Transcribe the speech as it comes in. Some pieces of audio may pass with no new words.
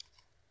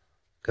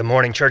Good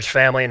morning, church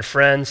family and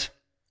friends.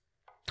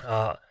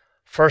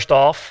 First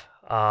off,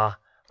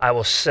 I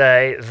will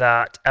say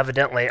that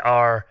evidently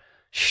our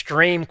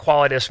stream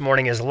quality this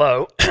morning is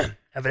low,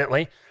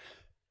 evidently.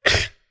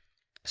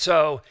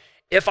 So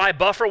if I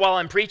buffer while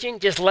I'm preaching,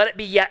 just let it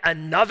be yet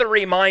another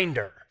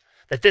reminder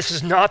that this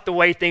is not the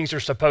way things are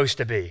supposed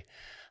to be.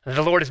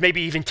 The Lord is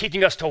maybe even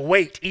teaching us to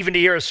wait, even to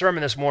hear a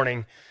sermon this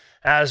morning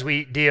as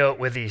we deal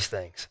with these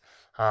things.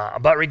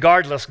 But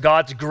regardless,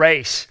 God's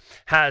grace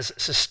has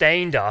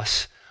sustained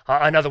us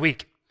another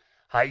week.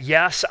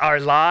 Yes, our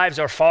lives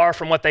are far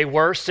from what they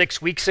were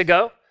 6 weeks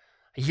ago.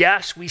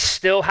 Yes, we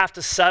still have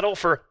to settle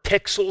for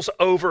pixels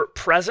over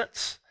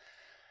presence.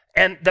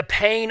 And the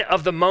pain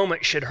of the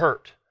moment should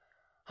hurt.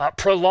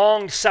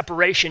 Prolonged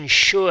separation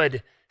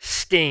should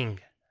sting.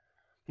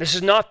 This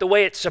is not the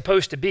way it's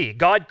supposed to be.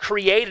 God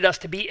created us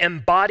to be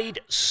embodied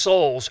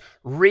souls,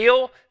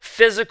 real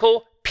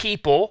physical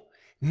people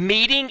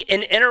meeting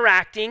and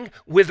interacting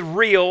with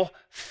real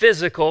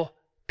physical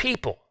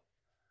people.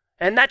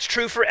 And that's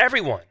true for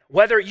everyone,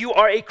 whether you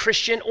are a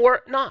Christian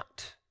or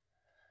not.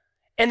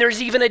 And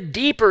there's even a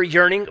deeper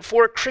yearning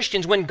for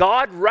Christians. When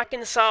God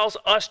reconciles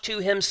us to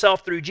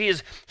himself through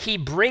Jesus, he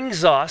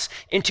brings us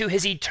into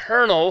his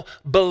eternal,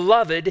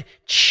 beloved,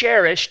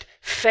 cherished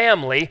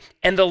family,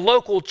 and the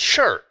local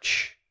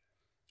church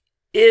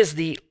is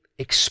the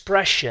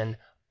expression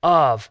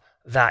of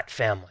that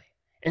family.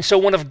 And so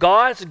one of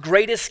God's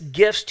greatest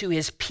gifts to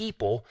his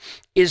people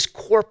is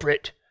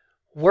corporate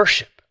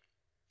worship.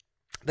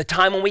 The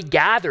time when we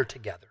gather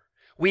together,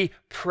 we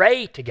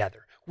pray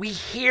together, we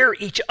hear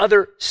each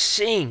other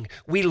sing,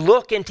 we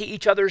look into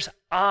each other's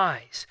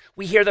eyes,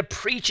 we hear the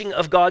preaching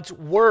of God's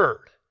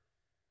word.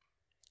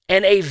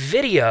 And a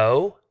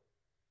video,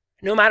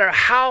 no matter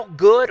how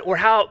good or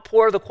how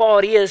poor the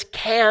quality is,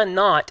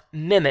 cannot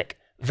mimic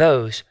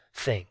those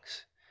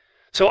things.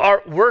 So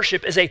our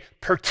worship is a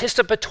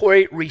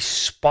participatory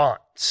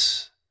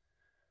response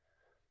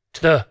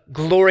to the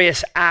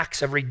glorious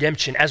acts of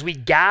redemption as we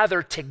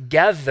gather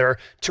together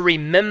to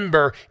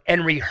remember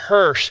and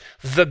rehearse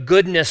the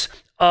goodness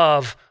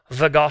of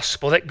the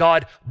gospel, that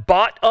God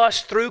bought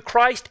us through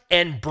Christ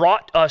and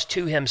brought us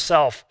to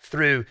himself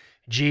through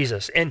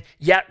Jesus. And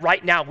yet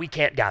right now we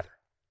can't gather.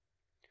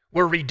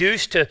 We're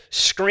reduced to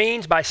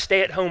screens by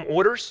stay-at-home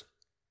orders.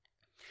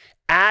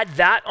 Add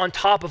that on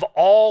top of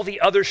all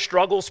the other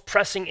struggles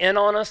pressing in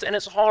on us, and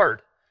it's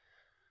hard.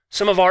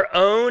 Some of our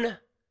own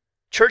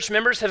church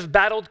members have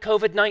battled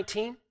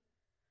COVID-19.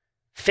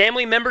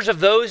 Family members of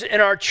those in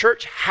our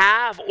church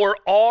have or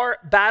are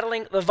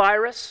battling the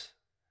virus.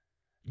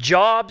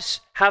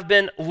 Jobs have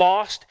been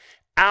lost.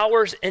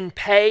 Hours in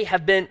pay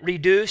have been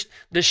reduced.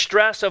 The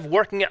stress of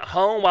working at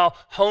home while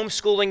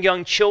homeschooling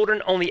young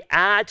children only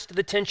adds to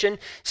the tension.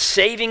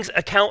 Savings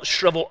accounts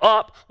shrivel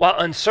up while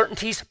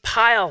uncertainties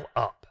pile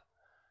up.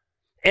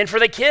 And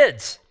for the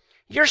kids,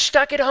 you're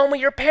stuck at home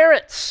with your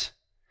parents.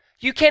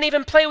 You can't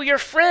even play with your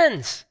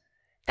friends.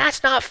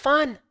 That's not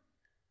fun.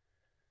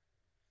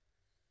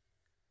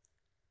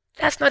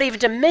 That's not even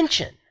to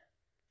mention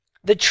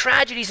the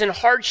tragedies and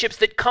hardships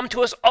that come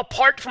to us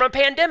apart from a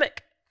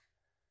pandemic.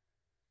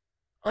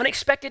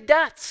 Unexpected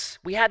deaths.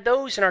 We had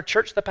those in our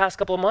church the past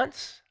couple of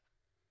months.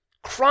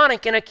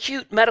 Chronic and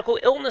acute medical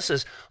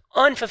illnesses,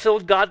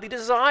 unfulfilled godly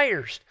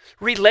desires,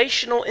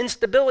 relational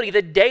instability,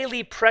 the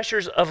daily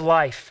pressures of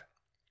life.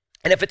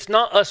 And if it's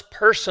not us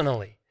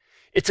personally,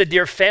 it's a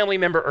dear family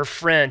member or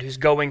friend who's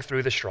going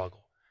through the struggle.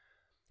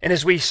 And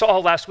as we saw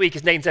last week,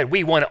 as Nathan said,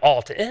 we want it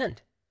all to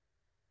end.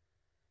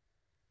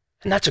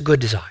 And that's a good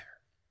desire.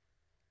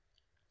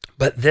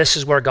 But this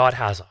is where God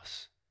has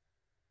us.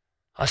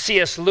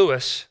 C.S.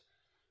 Lewis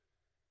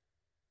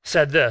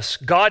said this: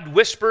 God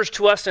whispers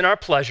to us in our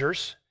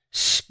pleasures,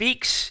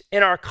 speaks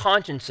in our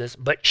consciences,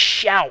 but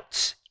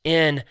shouts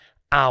in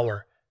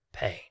our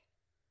pain.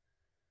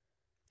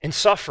 And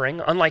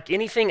suffering, unlike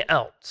anything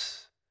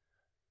else,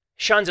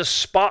 shines a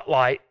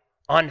spotlight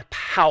on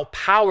how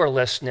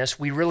powerlessness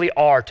we really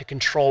are to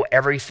control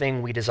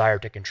everything we desire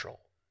to control.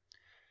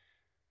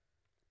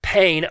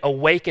 Pain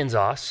awakens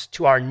us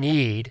to our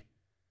need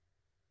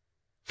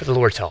for the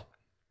Lord's help.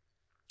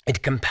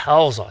 It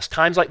compels us.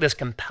 Times like this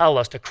compel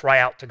us to cry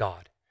out to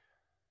God.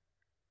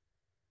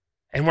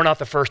 And we're not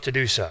the first to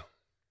do so.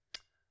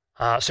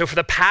 So for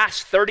the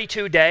past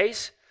 32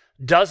 days,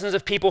 dozens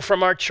of people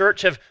from our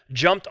church have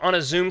jumped on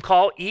a Zoom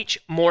call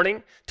each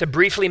morning to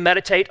briefly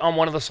meditate on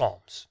one of the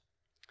Psalms.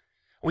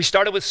 We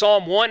started with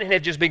Psalm 1 and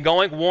have just been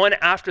going one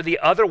after the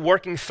other,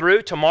 working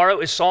through.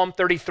 Tomorrow is Psalm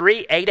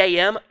 33, 8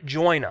 a.m.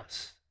 Join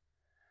us.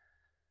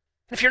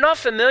 If you're not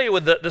familiar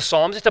with the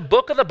Psalms, it's a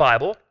book of the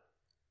Bible.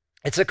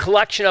 It's a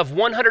collection of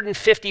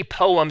 150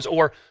 poems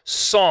or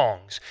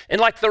songs. And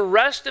like the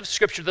rest of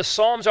Scripture, the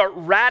Psalms are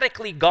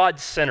radically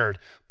God-centered,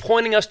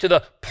 pointing us to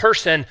the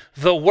person,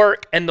 the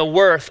work, and the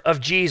worth of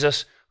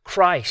Jesus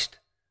Christ.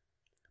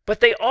 But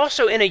they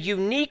also, in a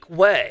unique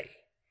way,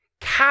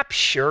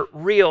 capture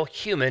real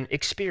human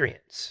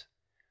experience.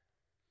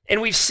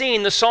 And we've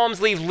seen the Psalms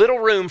leave little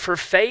room for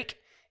fake,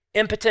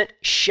 impotent,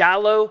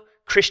 shallow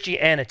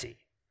Christianity.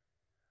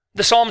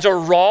 The Psalms are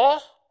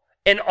raw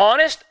and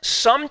honest,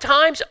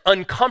 sometimes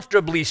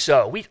uncomfortably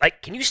so.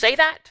 Can you say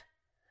that?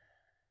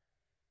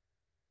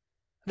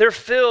 They're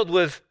filled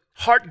with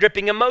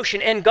heart-gripping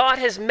emotion, and God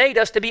has made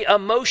us to be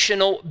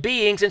emotional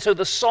beings, and so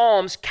the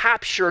Psalms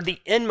capture the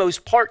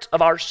inmost parts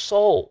of our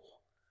soul.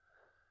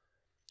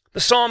 The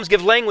Psalms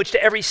give language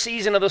to every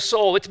season of the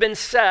soul. It's been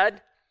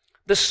said,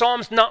 the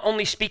Psalms not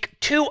only speak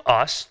to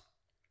us,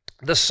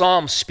 the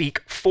Psalms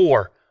speak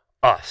for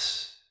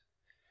us.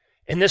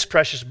 In this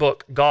precious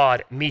book,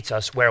 God meets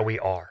us where we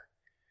are.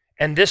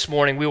 And this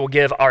morning, we will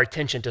give our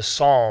attention to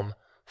Psalm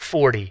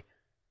 42.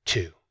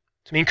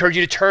 So I encourage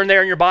you to turn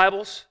there in your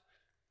Bibles.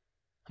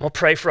 I'm going to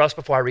pray for us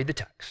before I read the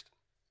text.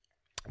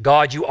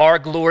 God, you are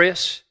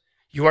glorious.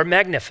 You are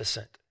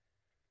magnificent.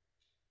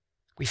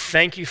 We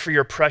thank you for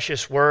your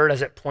precious word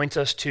as it points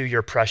us to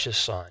your precious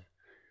Son.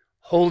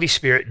 Holy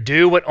Spirit,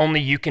 do what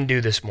only you can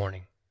do this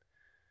morning.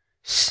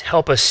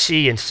 Help us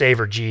see and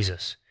savor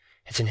Jesus.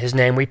 It's in his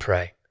name we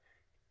pray.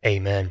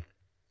 Amen.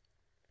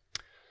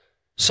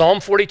 Psalm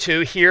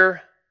 42,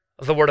 hear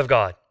the word of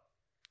God.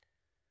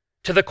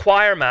 To the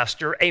choir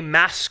master, a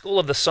maskil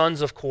of the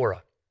sons of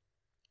Korah.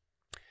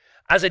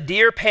 As a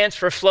deer pants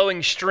for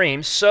flowing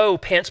streams, so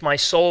pants my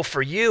soul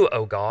for you,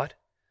 O God.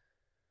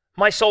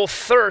 My soul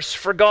thirsts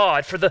for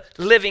God, for the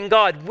living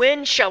God.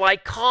 When shall I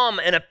come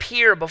and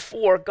appear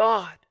before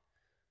God?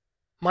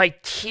 My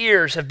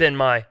tears have been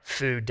my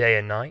food day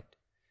and night,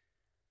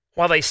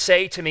 while they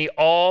say to me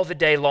all the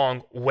day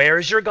long, where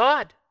is your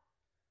God?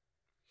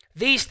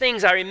 These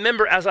things I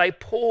remember as I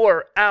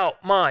pour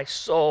out my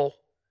soul,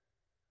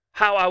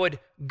 how I would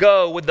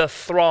go with the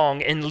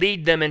throng and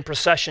lead them in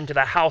procession to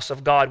the house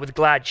of God with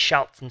glad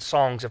shouts and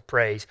songs of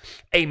praise,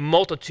 a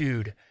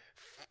multitude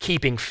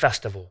keeping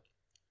festival.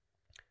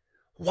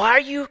 Why are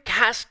you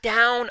cast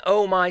down,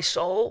 O my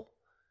soul?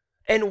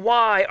 And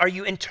why are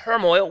you in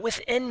turmoil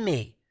within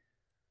me?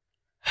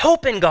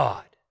 Hope in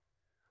God,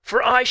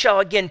 for I shall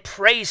again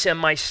praise him,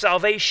 my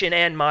salvation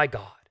and my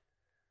God.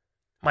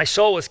 My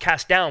soul is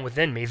cast down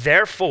within me.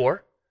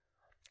 Therefore,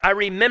 I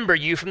remember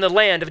you from the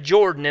land of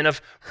Jordan and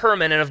of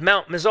Hermon and of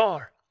Mount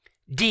Mizar.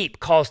 Deep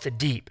calls to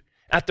deep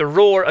at the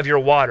roar of your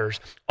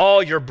waters.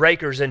 All your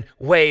breakers and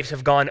waves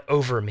have gone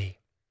over me.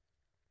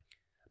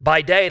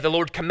 By day, the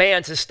Lord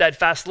commands his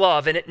steadfast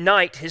love, and at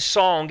night his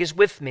song is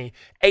with me,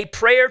 a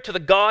prayer to the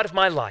God of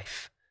my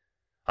life.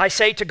 I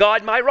say to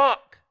God, my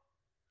rock,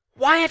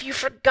 why have you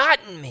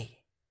forgotten me?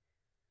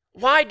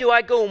 Why do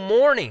I go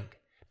mourning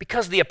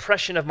because of the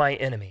oppression of my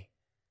enemy?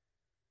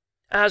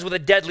 As with a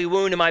deadly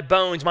wound in my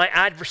bones, my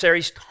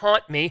adversaries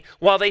taunt me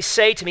while they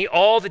say to me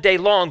all the day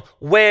long,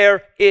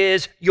 where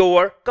is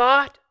your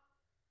God?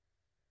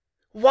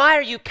 Why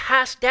are you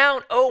cast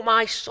down, O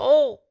my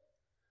soul?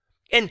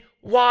 And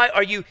why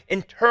are you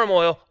in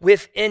turmoil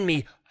within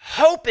me?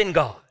 Hope in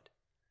God,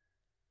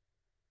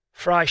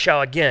 for I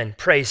shall again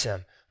praise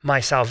him, my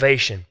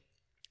salvation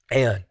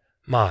and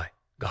my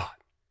God.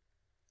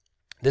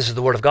 This is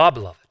the word of God,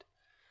 beloved.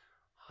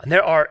 And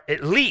there are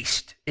at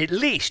least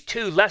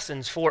two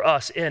lessons for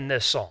us in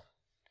this psalm.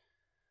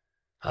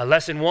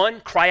 Lesson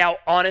 1, cry out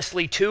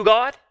honestly to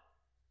God.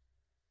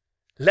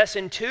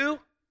 Lesson 2,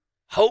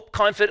 hope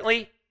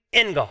confidently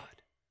in God.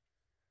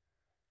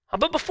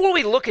 But before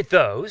we look at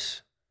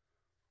those,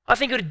 I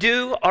think it would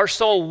do our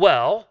soul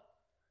well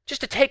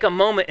just to take a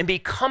moment and be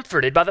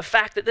comforted by the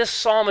fact that this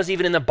psalm is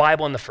even in the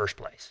Bible in the first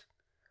place.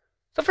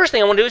 The first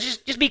thing I want to do is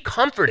just be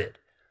comforted.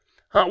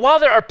 While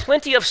there are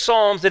plenty of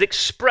psalms that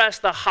express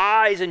the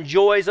highs and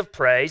joys of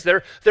praise,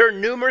 there are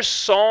numerous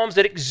psalms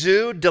that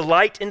exude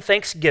delight and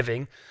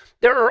thanksgiving,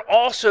 there are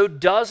also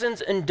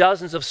dozens and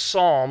dozens of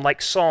psalms like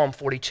Psalm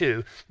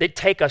 42 that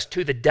take us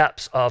to the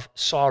depths of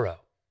sorrow.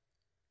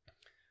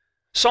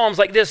 Psalms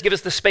like this give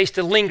us the space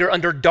to linger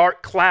under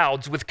dark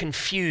clouds with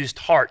confused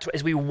hearts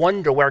as we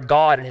wonder where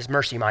God and his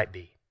mercy might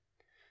be.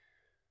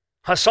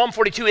 Psalm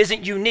 42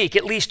 isn't unique.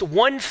 At least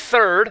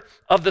 1/3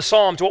 of the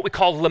Psalms are what we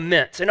call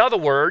laments. In other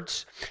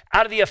words,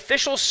 out of the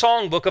official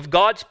songbook of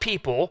God's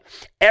people,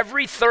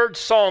 every third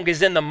song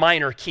is in the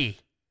minor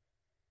key.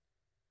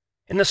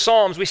 In the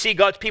Psalms, we see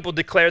God's people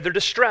declare their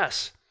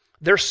distress,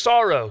 their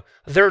sorrow,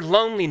 their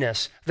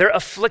loneliness, their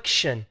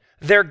affliction,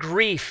 their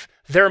grief,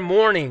 their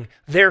mourning,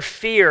 their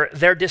fear,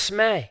 their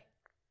dismay.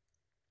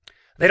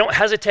 They don't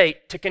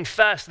hesitate to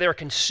confess they are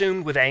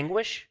consumed with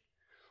anguish,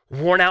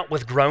 worn out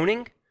with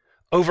groaning,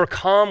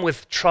 overcome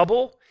with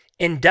trouble,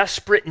 in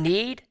desperate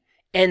need,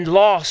 and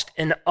lost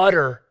in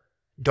utter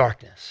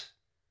darkness.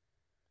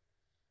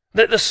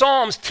 The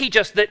Psalms teach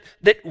us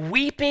that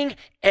weeping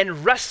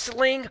and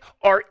wrestling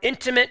are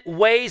intimate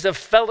ways of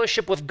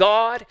fellowship with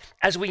God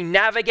as we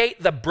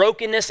navigate the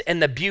brokenness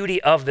and the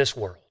beauty of this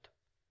world.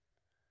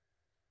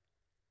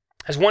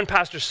 As one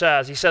pastor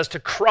says, he says, to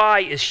cry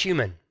is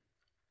human.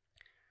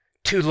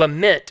 To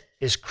lament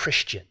is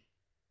Christian.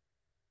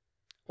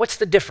 What's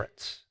the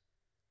difference?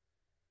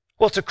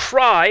 Well, to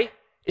cry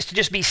is to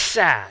just be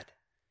sad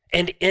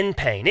and in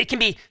pain. It can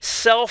be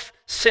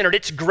self-centered.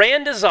 Its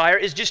grand desire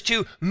is just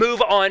to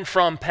move on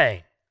from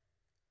pain.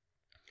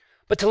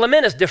 But to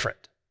lament is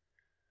different.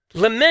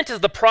 Lament is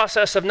the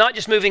process of not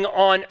just moving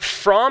on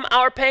from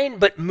our pain,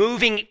 but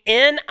moving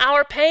in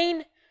our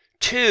pain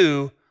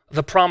to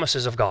the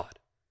promises of God.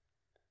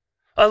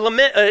 A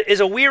lament is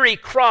a weary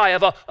cry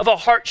of a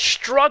heart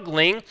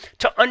struggling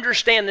to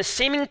understand the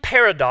seeming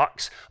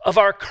paradox of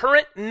our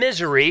current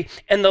misery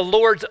and the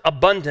Lord's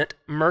abundant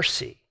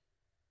mercy.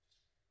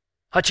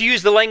 To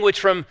use the language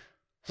from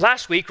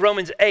last week,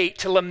 Romans 8,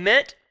 to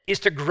lament is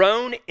to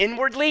groan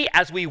inwardly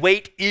as we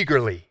wait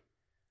eagerly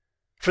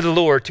for the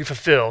Lord to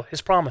fulfill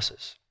his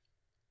promises.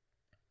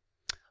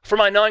 For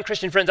my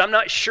non-Christian friends, I'm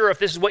not sure if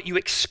this is what you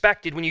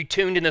expected when you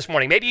tuned in this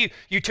morning. Maybe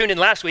you tuned in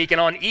last week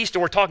and on Easter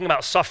we're talking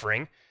about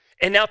suffering,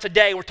 and now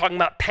today we're talking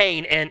about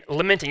pain and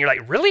lamenting. You're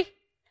like, really?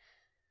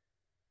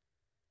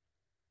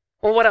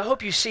 Well, what I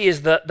hope you see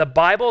is the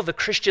Bible, the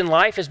Christian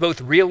life, is both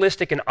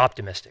realistic and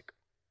optimistic.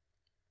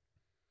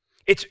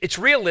 It's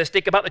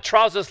realistic about the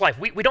trials of this life.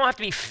 We don't have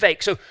to be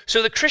fake. So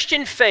the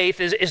Christian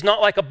faith is not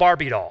like a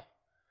Barbie doll.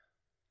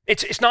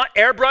 It's not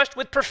airbrushed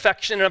with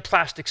perfection and a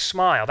plastic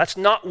smile. That's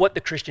not what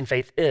the Christian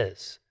faith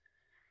is.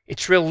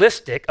 It's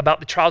realistic about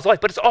the trials of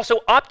life, but it's also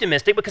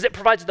optimistic because it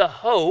provides the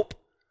hope,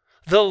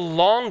 the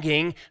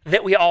longing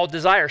that we all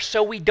desire.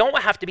 So we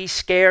don't have to be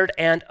scared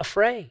and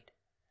afraid.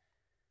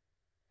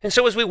 And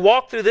so as we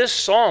walk through this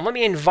psalm, let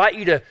me invite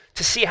you to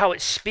see how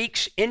it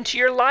speaks into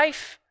your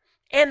life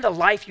and the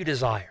life you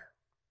desire.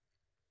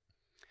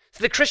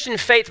 So the Christian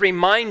faith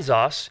reminds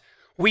us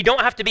we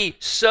don't have to be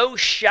so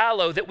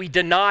shallow that we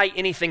deny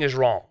anything is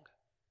wrong.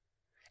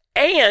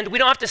 And we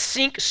don't have to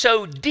sink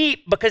so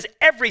deep because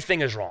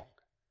everything is wrong.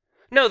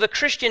 No, the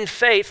Christian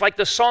faith, like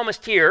the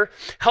psalmist here,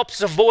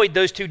 helps us avoid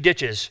those two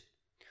ditches.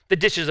 The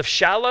ditches of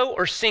shallow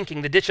or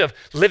sinking, the ditch of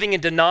living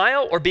in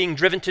denial or being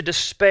driven to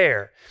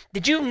despair.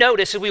 Did you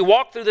notice as we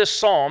walk through this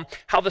psalm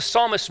how the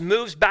psalmist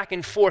moves back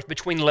and forth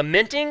between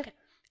lamenting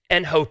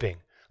and hoping?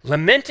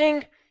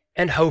 Lamenting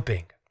and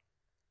hoping.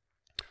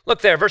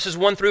 Look there, verses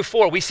 1 through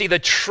 4, we see the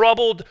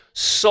troubled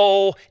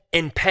soul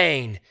in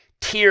pain.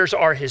 Tears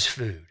are his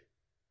food.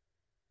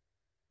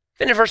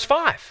 Then in verse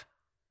 5,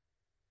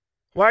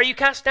 why are you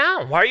cast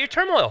down? Why are you in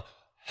turmoil?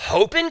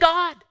 Hope in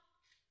God.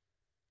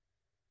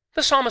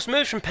 The psalmist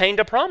moves from pain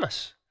to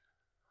promise.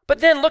 But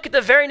then look at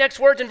the very next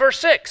words in verse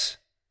 6.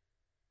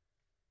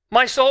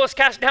 My soul is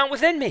cast down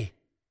within me.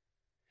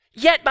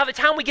 Yet by the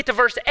time we get to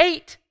verse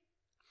 8,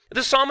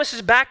 the psalmist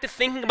is back to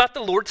thinking about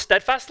the Lord's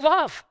steadfast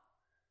love.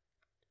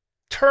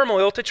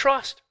 Turmoil to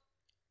trust.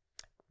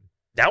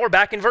 Now we're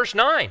back in verse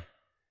 9,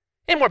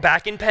 and we're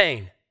back in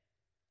pain.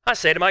 I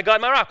say to my God,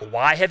 my rock,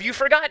 why have you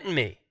forgotten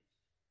me?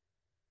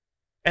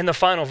 And the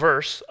final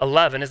verse,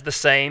 11, is the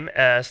same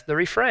as the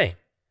refrain.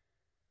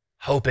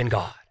 Hope in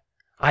God.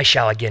 I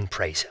shall again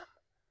praise him.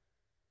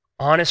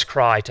 Honest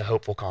cry to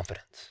hopeful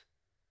confidence.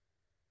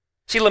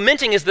 See,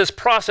 lamenting is this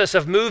process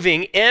of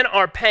moving in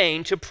our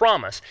pain to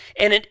promise.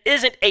 And it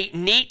isn't a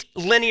neat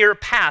linear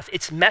path.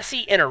 It's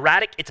messy and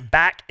erratic. It's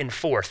back and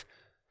forth.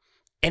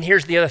 And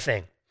here's the other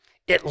thing.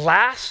 It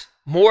lasts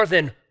more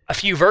than a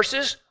few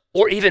verses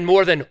or even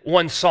more than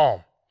one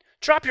psalm.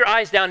 Drop your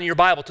eyes down in your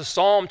Bible to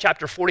Psalm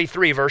chapter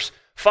 43, verse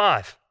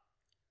 5.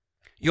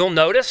 You'll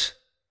notice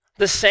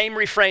the same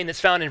refrain that's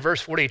found in verse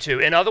 42.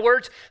 In other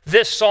words,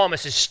 this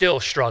psalmist is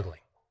still struggling.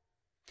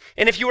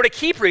 And if you were to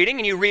keep reading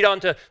and you read on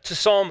to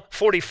Psalm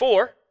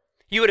 44,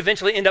 you would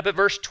eventually end up at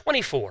verse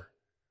 24.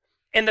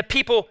 And the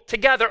people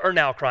together are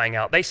now crying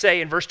out. They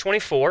say in verse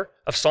 24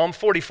 of Psalm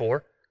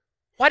 44,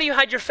 why do you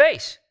hide your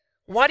face?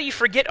 Why do you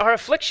forget our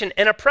affliction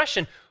and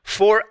oppression?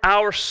 For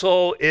our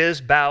soul is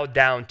bowed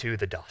down to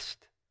the dust.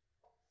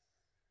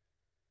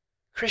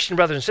 Christian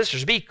brothers and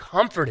sisters, be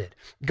comforted.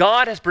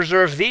 God has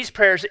preserved these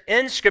prayers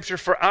in Scripture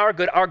for our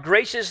good. Our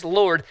gracious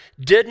Lord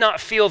did not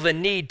feel the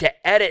need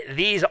to edit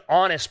these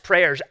honest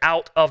prayers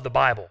out of the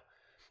Bible.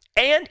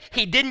 And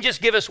he didn't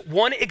just give us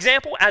one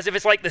example as if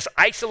it's like this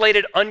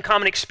isolated,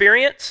 uncommon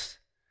experience.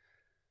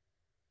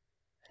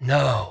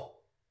 No.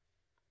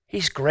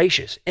 He's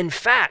gracious. In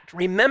fact,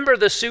 remember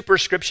the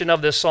superscription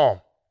of this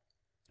psalm.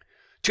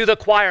 To the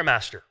choir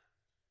master.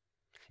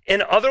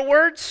 In other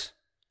words,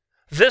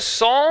 this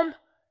psalm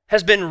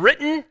has been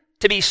written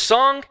to be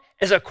sung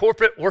as a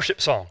corporate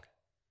worship song.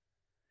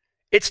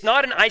 It's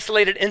not an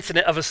isolated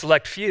incident of a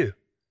select few.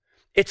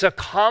 It's a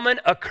common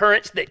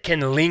occurrence that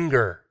can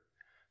linger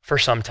for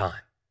some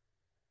time.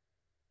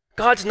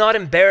 God's not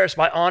embarrassed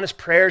by honest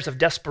prayers of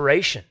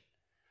desperation.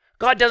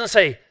 God doesn't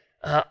say,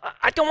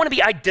 I don't want to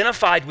be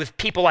identified with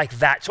people like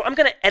that, so I'm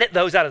going to edit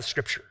those out of the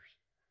Scriptures.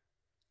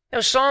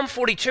 Now, Psalm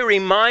 42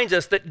 reminds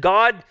us that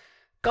God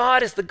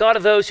is the God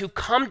of those who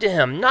come to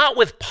him, not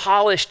with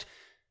polished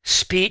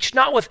speech,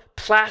 not with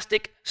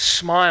plastic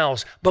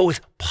smiles, but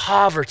with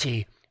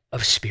poverty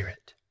of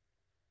spirit.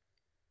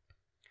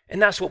 And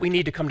that's what we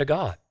need to come to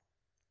God.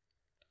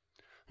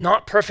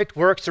 Not perfect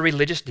works or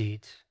religious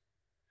deeds,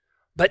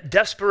 but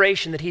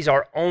desperation that he's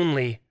our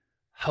only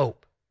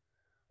hope.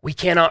 We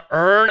cannot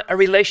earn a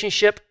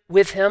relationship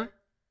with him.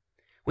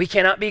 We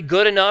cannot be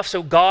good enough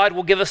so God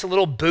will give us a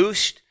little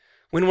boost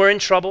when we're in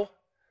trouble.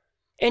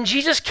 And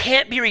Jesus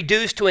can't be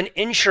reduced to an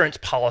insurance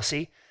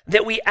policy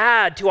that we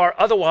add to our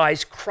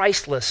otherwise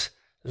Christless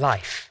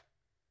life.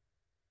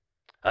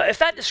 If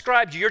that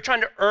describes you, you're trying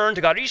to earn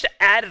to God, or you used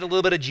to add a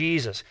little bit of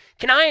Jesus,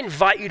 can I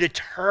invite you to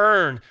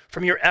turn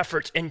from your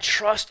efforts and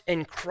trust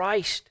in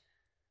Christ?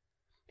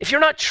 If you're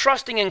not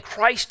trusting in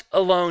Christ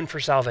alone for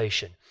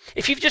salvation,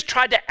 if you've just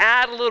tried to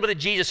add a little bit of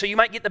Jesus so you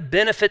might get the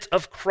benefits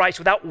of Christ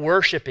without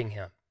worshiping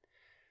him,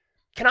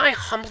 can I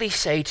humbly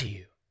say to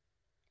you,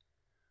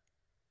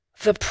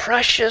 the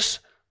precious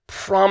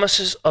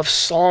promises of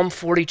Psalm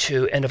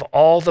 42 and of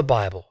all the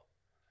Bible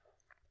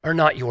are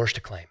not yours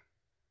to claim.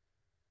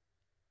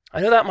 I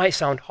know that might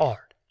sound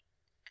hard,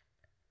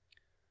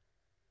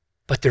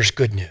 but there's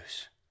good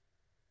news.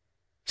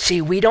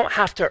 See, we don't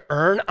have to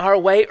earn our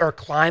way or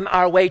climb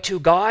our way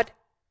to God.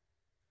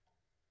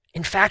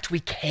 In fact, we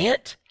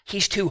can't.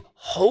 He's too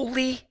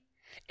holy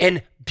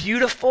and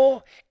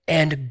beautiful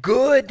and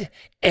good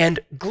and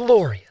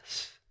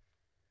glorious.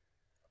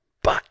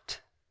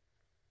 But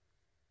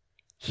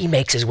he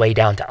makes his way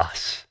down to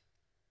us.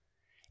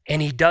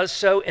 And he does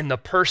so in the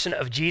person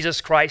of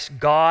Jesus Christ,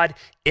 God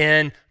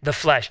in the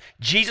flesh.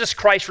 Jesus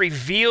Christ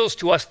reveals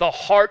to us the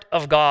heart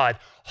of God,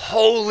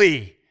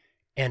 holy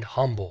and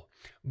humble,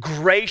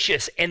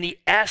 gracious and the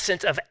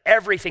essence of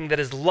everything that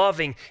is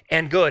loving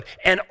and good.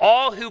 And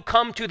all who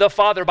come to the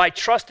Father by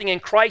trusting in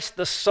Christ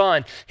the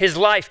Son, his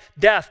life,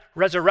 death,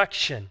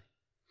 resurrection,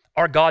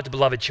 are God's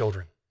beloved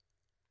children.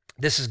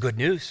 This is good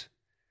news.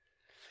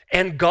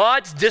 And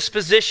God's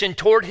disposition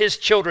toward his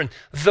children,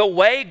 the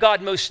way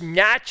God most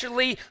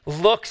naturally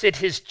looks at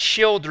his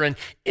children,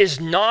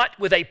 is not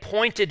with a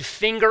pointed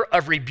finger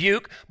of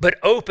rebuke, but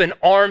open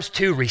arms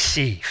to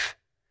receive.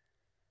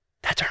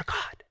 That's our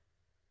God.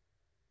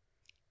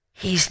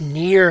 He's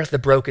near the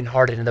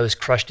brokenhearted and those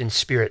crushed in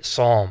spirit,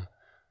 Psalm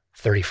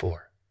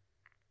 34.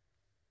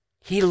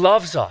 He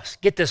loves us.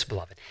 Get this,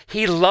 beloved.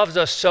 He loves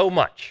us so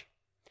much.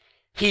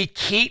 He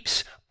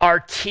keeps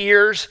our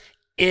tears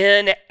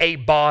in a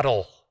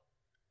bottle.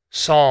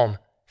 Psalm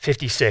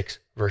 56,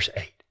 verse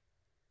 8.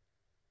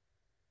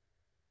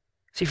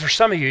 See, for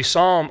some of you,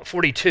 Psalm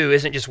 42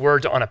 isn't just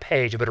words on a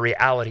page, but a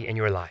reality in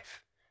your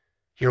life.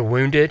 You're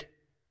wounded,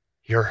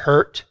 you're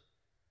hurt,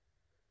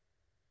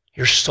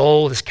 your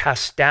soul is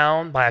cast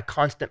down by a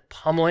constant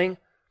pummeling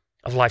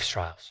of life's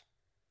trials.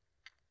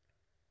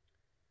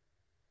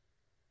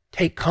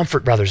 Take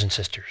comfort, brothers and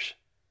sisters.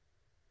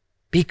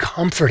 Be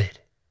comforted.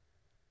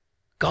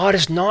 God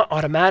is not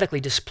automatically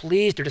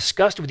displeased or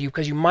disgusted with you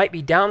because you might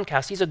be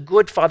downcast. He's a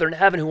good Father in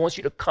heaven who wants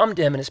you to come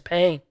to him in his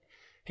pain,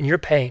 in your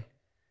pain.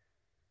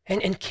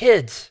 And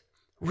kids,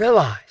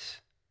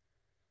 realize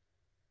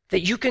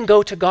that you can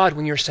go to God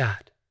when you're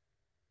sad.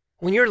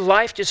 When your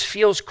life just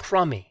feels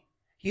crummy,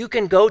 you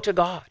can go to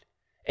God.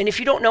 And if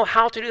you don't know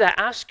how to do that,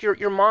 ask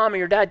your mom or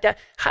your dad,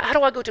 how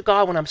do I go to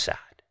God when I'm sad?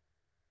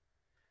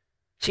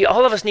 See,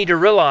 all of us need to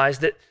realize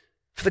that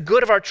for the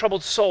good of our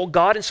troubled soul,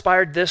 God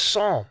inspired this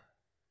psalm,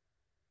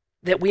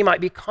 that we might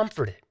be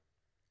comforted.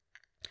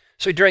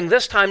 So during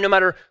this time, no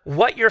matter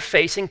what you're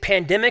facing,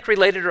 pandemic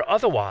related or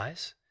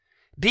otherwise,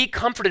 be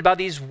comforted by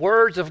these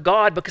words of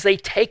God because they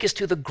take us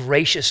to the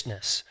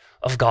graciousness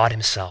of God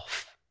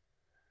himself.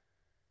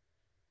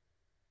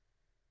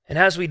 And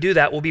as we do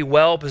that, we'll be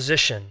well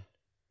positioned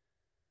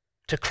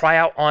to cry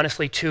out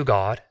honestly to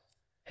God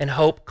and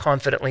hope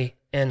confidently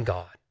in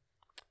God.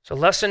 So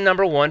lesson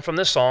number 1 from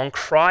the song,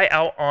 cry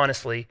out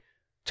honestly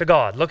to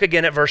God. Look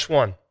again at verse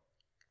 1.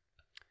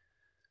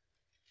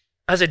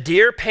 As a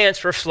deer pants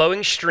for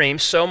flowing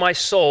streams, so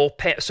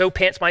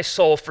pants my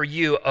soul for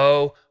you,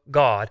 O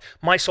God.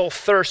 My soul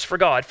thirsts for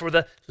God, for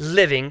the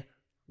living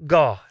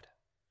God.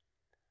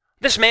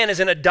 This man is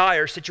in a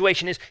dire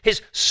situation.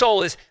 His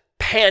soul is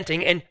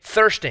panting and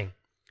thirsting.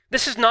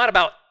 This is not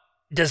about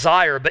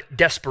desire, but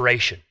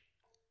desperation.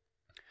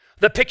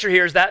 The picture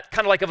here is that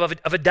kind of like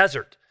of a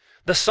desert.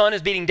 The sun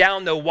is beating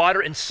down, no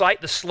water in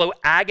sight. The slow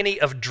agony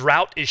of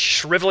drought is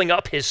shriveling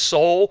up his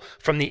soul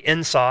from the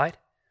inside.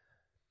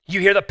 You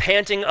hear the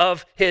panting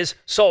of his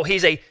soul.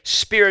 He's a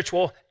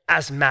spiritual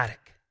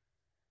asthmatic.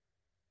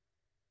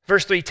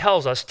 Verse 3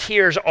 tells us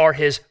tears are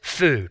his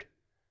food.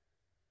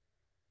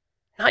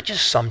 Not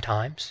just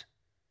sometimes,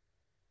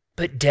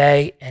 but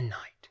day and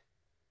night.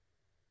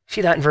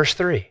 See that in verse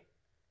 3.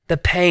 The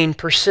pain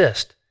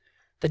persists.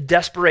 The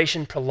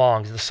desperation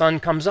prolongs. The sun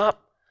comes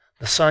up,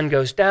 the sun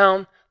goes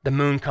down, the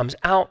moon comes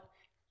out,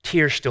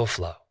 tears still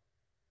flow.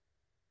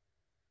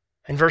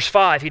 In verse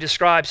 5, he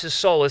describes his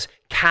soul as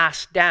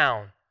cast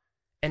down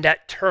and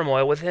at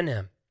turmoil within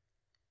him.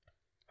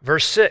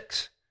 Verse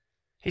 6,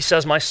 he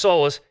says, my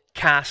soul is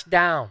cast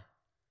down.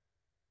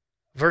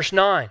 Verse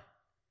 9,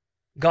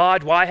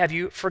 God, why have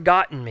you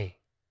forgotten me?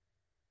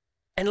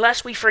 And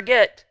lest we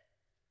forget,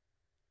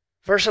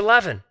 verse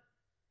 11,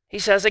 he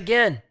says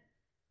again,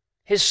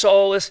 his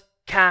soul is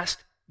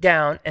cast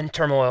down and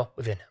turmoil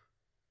within him.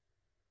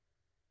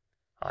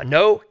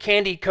 No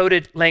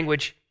candy-coated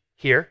language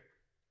here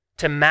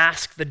to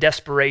mask the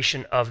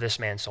desperation of this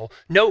man's soul.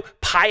 No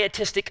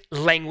pietistic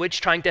language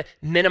trying to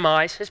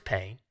minimize his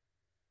pain.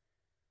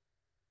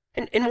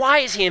 And why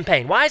is he in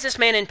pain? Why is this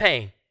man in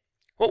pain?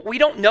 Well, we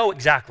don't know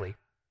exactly.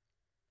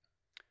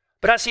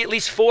 But I see at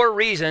least 4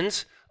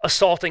 reasons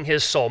assaulting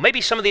his soul.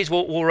 Maybe some of these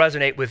will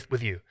resonate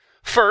with you.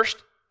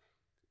 First,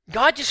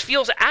 God just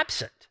feels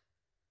absent.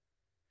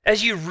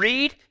 As you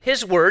read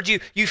his words,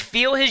 you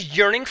feel his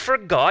yearning for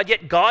God,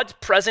 yet God's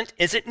presence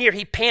isn't near.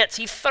 He pants,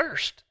 he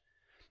thirsts.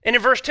 And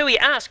in verse 2, he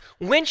asks,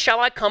 when shall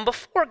I come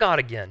before God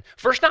again?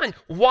 Verse 9,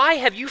 why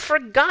have you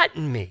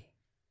forgotten me?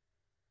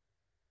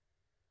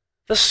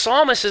 The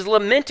psalmist is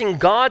lamenting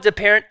God's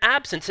apparent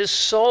absence. His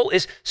soul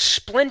is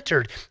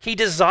splintered. He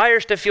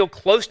desires to feel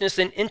closeness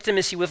and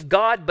intimacy with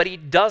God, but he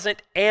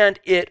doesn't, and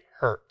it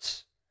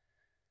hurts.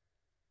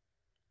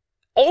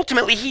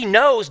 Ultimately, he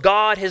knows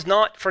God has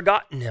not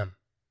forgotten him.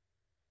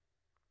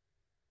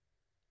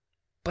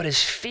 But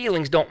his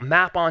feelings don't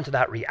map onto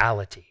that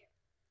reality.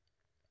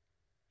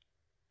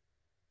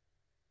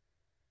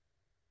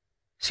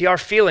 See, our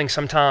feelings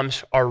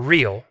sometimes are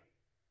real,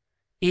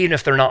 even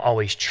if they're not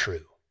always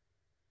true.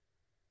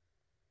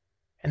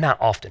 And that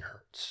often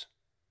hurts.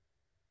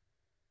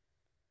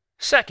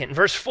 Second,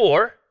 verse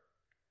 4,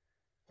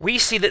 we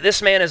see that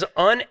this man is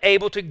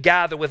unable to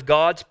gather with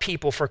God's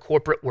people for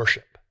corporate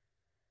worship.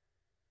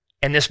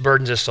 And this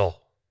burdens his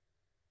soul.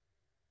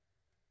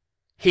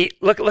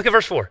 Look at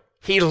verse 4.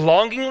 He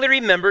longingly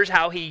remembers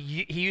how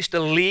he used to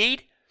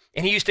lead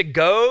and he used to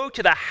go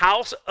to the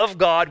house of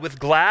God with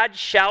glad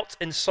shouts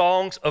and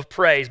songs of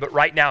praise, but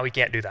right now he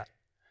can't do that.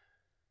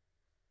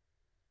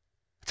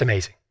 It's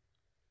amazing.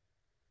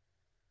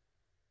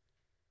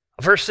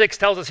 Verse 6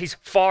 tells us he's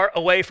far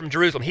away from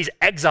Jerusalem. He's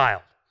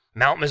exiled.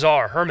 Mount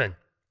Mizar, Hermon,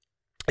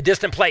 a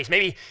distant place.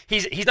 Maybe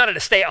he's not at a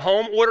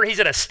stay-at-home order, he's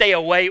at a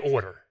stay-away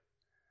order.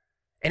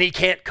 And he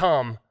can't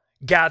come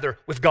gather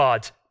with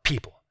God's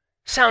people.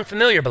 Sound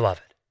familiar,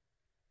 beloved?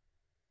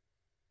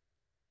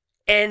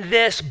 And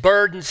this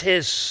burdens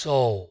his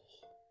soul.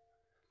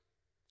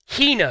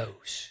 He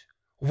knows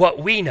what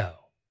we know.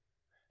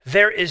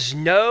 There is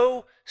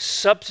no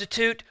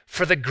substitute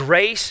for the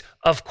grace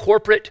of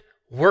corporate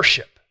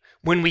worship.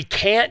 When we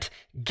can't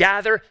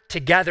gather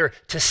together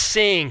to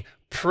sing,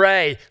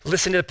 pray,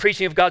 listen to the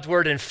preaching of God's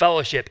word and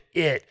fellowship,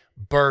 it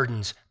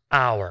burdens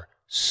our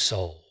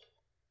soul.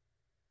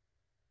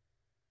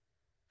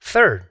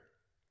 Third,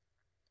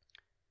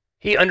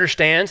 he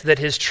understands that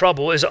his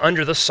trouble is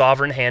under the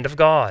sovereign hand of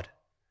God.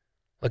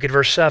 Look at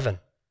verse 7.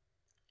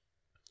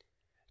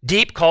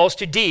 Deep calls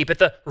to deep at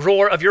the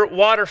roar of your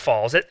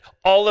waterfalls, at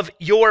all of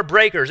your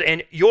breakers,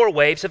 and your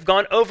waves have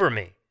gone over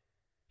me.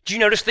 Do you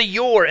notice the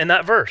your in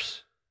that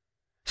verse?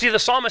 See, the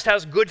psalmist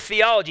has good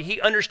theology. He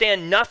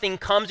understands nothing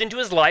comes into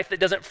his life that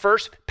doesn't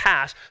first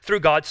pass through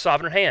God's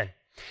sovereign hand.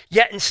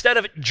 Yet instead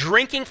of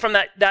drinking from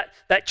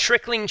that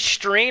trickling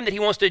stream that he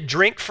wants to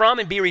drink from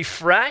and be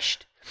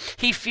refreshed,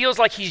 he feels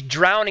like he's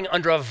drowning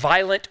under a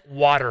violent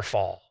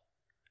waterfall.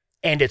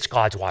 And it's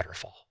God's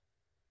waterfall.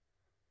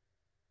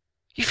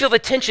 You feel the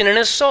tension in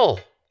his soul.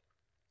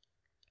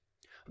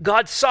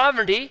 God's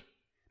sovereignty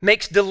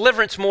makes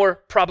deliverance more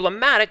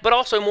problematic, but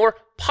also more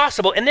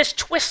possible. And this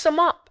twists him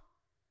up.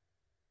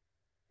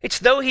 It's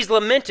though he's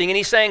lamenting and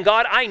he's saying,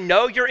 God, I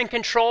know you're in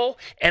control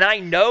and I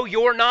know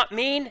you're not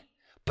mean,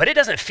 but it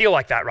doesn't feel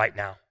like that right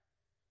now.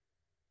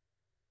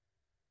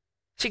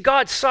 See,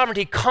 God's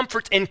sovereignty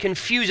comforts and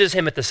confuses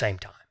him at the same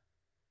time.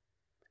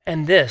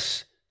 And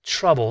this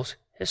troubles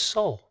his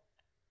soul.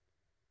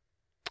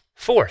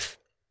 Fourth,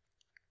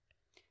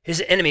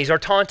 his enemies are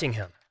taunting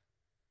him.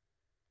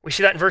 We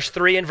see that in verse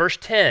 3 and verse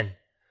 10.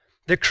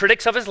 The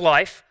critics of his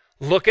life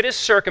look at his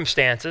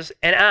circumstances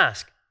and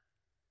ask,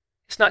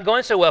 it's not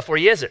going so well for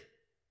you, is it?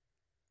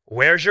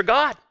 Where's your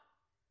God?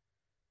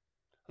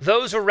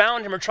 Those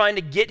around him are trying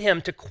to get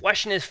him to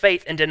question his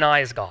faith and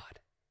deny his God.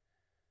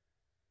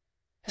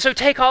 And so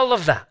take all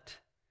of that,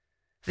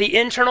 the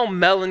internal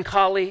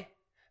melancholy,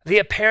 the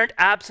apparent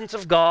absence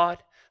of God,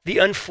 the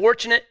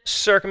unfortunate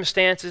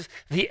circumstances,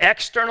 the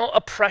external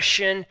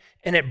oppression,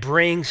 and it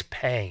brings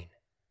pain.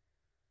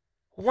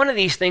 One of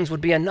these things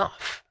would be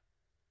enough.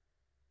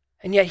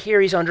 And yet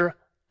here he's under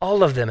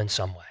all of them in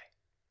some way.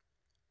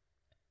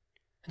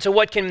 And so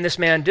what can this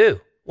man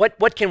do?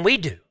 What can we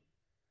do?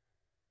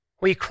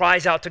 Well, he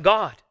cries out to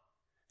God.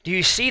 Do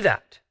you see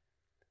that?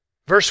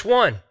 Verse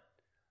 1,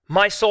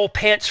 my soul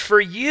pants for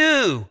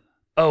you,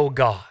 O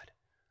God.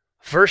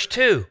 Verse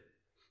 2,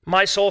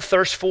 my soul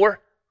thirsts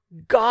for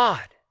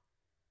God.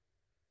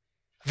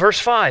 Verse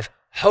 5,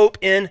 hope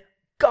in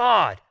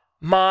God,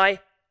 my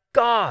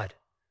God.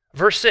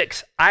 Verse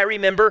 6, I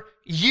remember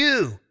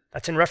you.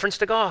 That's in reference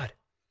to God.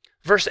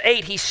 Verse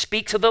 8, he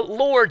speaks of the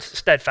Lord's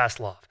steadfast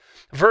love.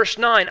 Verse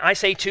 9, I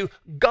say to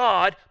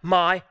God,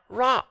 my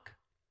rock.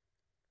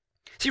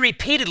 See,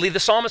 repeatedly, the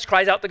psalmist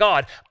cries out to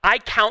God. I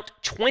count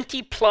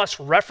 20 plus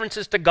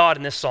references to God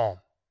in this psalm.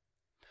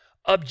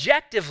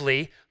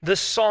 Objectively, the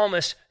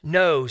psalmist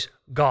knows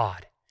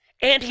God,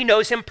 and he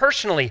knows him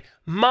personally,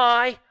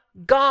 my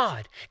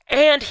God.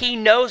 And he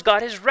knows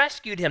God has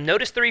rescued him.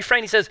 Notice the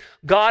refrain, he says,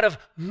 God of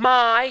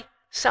my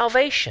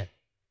salvation.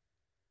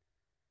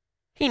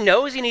 He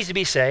knows he needs to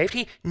be saved.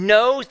 He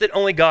knows that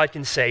only God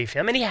can save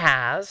him, and he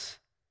has,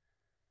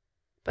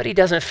 but he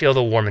doesn't feel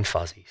the warm and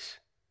fuzzies.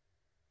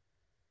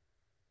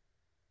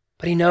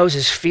 But he knows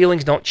his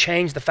feelings don't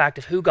change the fact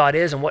of who God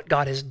is and what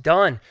God has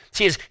done.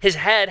 See, his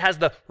head has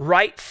the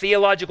right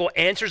theological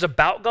answers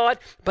about God,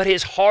 but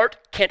his heart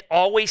can't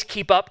always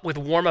keep up with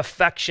warm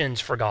affections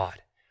for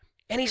God.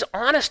 And he's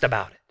honest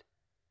about it.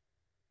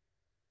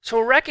 So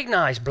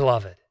recognize,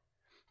 beloved,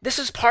 this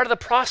is part of the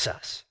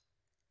process.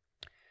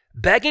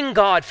 Begging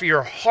God for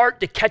your heart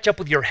to catch up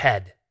with your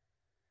head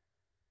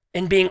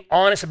and being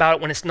honest about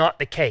it when it's not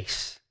the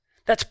case.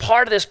 That's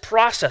part of this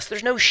process.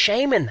 There's no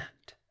shame in that.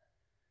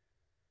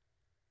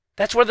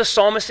 That's where the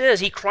psalmist is.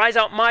 He cries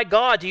out, my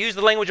God, to use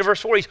the language of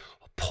verse 4. He's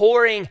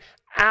pouring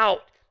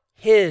out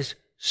his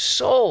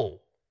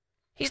soul.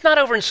 He's not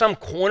over in some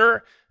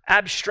corner,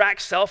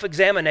 abstract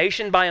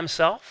self-examination by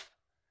himself.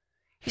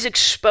 He's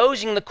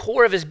exposing the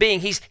core of his being.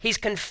 He's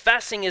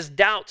confessing his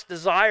doubts,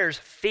 desires,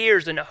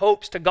 fears, and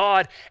hopes to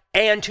God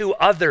and to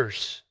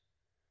others.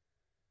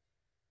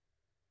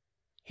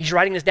 He's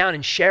writing this down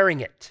and sharing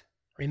it.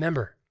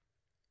 Remember.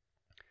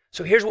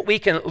 So here's what we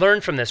can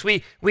learn from this.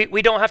 We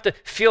don't have to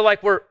feel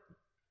like we're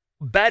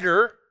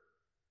better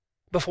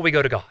before we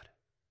go to God.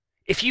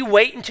 If you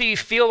wait until you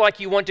feel like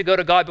you want to go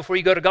to God before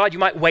you go to God, you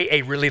might wait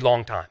a really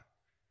long time.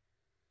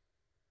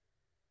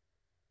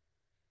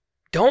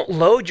 Don't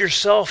load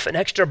yourself an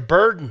extra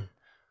burden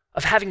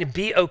of having to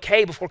be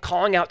okay before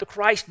calling out to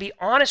Christ. Be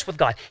honest with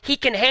God. He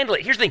can handle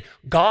it. Here's the thing.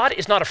 God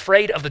is not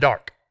afraid of the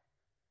dark.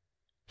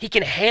 He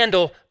can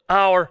handle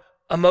our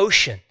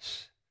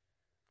emotions.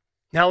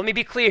 Now, let me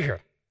be clear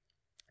here.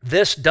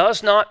 This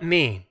does not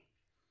mean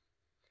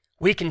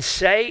we can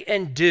say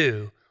and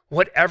do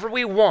whatever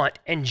we want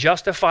and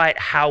justify it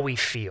how we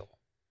feel.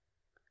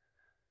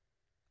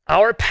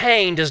 Our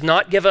pain does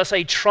not give us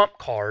a trump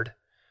card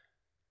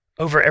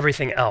over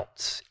everything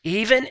else.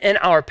 Even in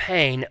our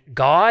pain,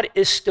 God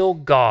is still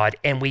God,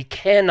 and we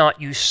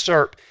cannot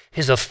usurp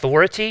his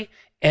authority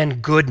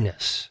and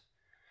goodness.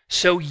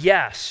 So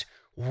yes,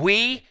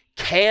 we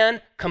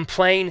can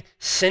complain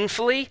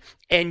sinfully,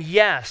 and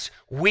yes,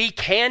 we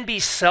can be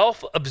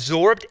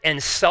self-absorbed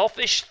and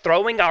selfish,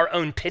 throwing our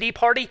own pity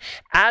party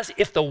as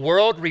if the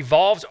world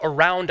revolves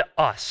around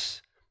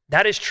us.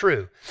 That is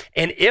true.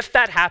 And if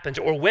that happens,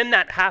 or when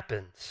that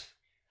happens,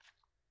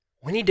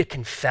 we need to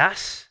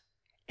confess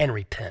and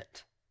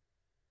repent.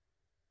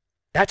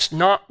 That's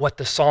not what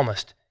the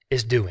psalmist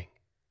is doing.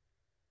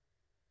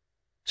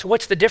 So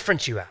what's the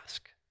difference, you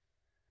ask,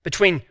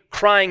 between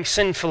crying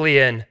sinfully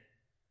and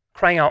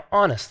crying out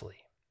honestly?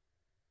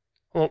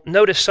 Well,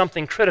 notice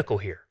something critical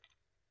here.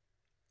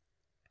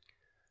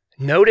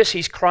 Notice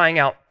he's crying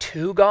out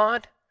to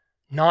God,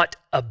 not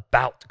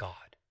about God.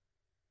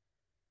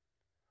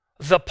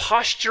 The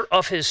posture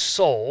of his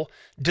soul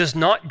does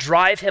not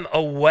drive him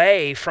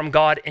away from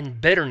God in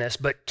bitterness,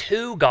 but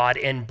to God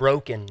in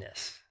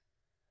brokenness.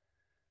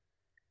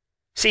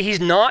 See, he's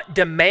not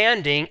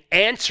demanding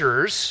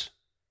answers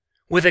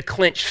with a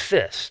clenched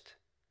fist.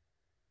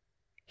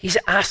 He's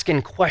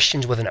asking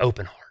questions with an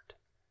open heart.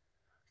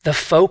 The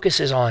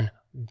focus is on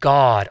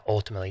God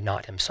ultimately,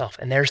 not himself.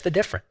 And there's the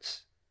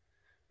difference.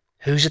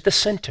 Who's at the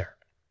center?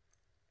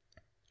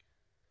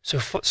 So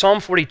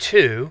Psalm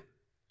 42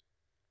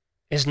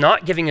 is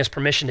not giving us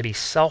permission to be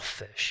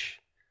selfish,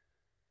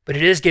 but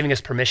it is giving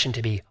us permission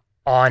to be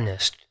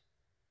honest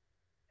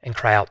and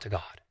cry out to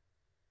God.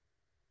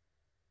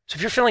 So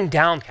if you're feeling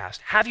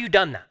downcast, have you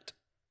done that?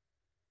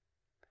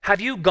 Have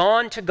you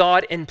gone to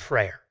God in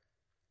prayer?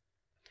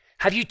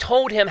 Have you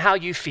told him how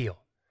you feel?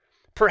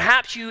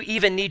 Perhaps you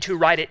even need to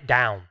write it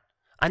down.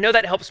 I know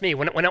that helps me.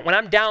 When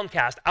I'm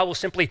downcast, I will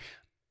simply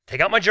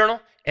take out my journal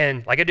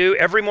and, like I do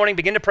every morning,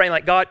 begin to pray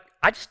like, God,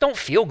 I just don't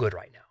feel good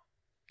right now.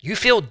 You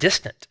feel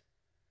distant.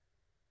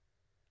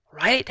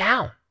 Write it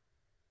down.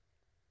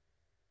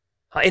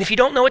 And if you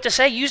don't know what to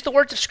say, use the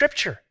words of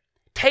Scripture.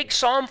 Take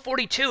Psalm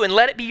 42 and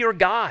let it be your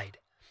guide.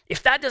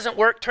 If that doesn't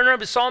work, turn over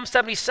to Psalm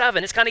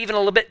 77. It's kind of even a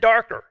little bit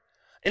darker.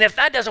 And if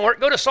that doesn't work,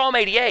 go to Psalm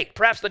 88,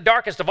 perhaps the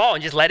darkest of all,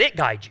 and just let it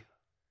guide you.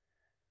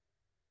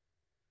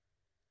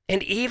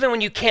 And even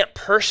when you can't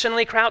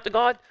personally cry out to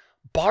God,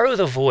 borrow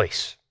the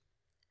voice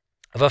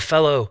of a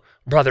fellow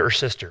brother or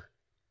sister.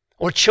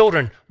 Or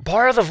children,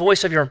 borrow the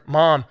voice of your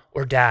mom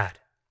or dad.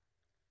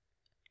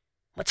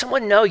 Let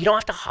someone know you don't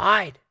have to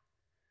hide.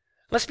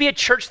 Let's be a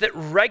church that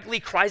regularly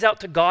cries out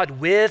to God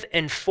with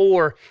and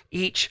for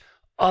each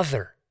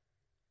other.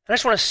 And I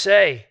just want to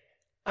say,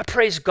 I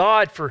praise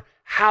God for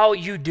how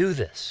you do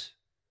this.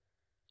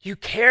 You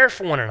care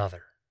for one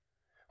another.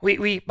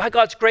 We, by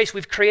God's grace,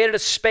 we've created a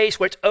space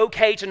where it's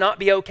okay to not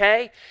be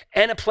okay,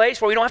 and a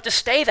place where we don't have to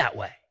stay that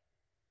way.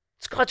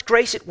 It's God's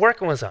grace at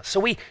working with us. So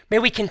may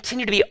we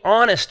continue to be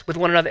honest with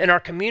one another in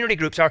our community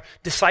groups, our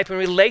discipling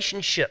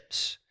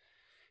relationships.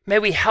 May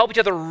we help each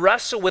other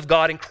wrestle with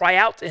God and cry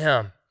out to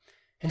him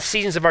in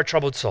seasons of our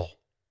troubled soul.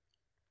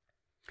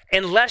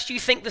 Unless you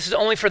think this is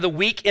only for the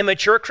weak,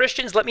 immature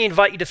Christians, let me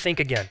invite you to think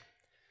again.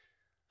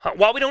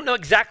 While we don't know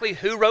exactly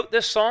who wrote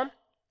this psalm,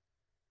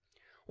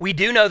 we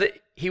do know that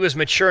he was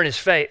mature in his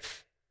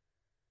faith,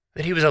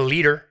 that he was a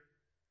leader.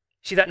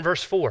 See that in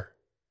verse 4.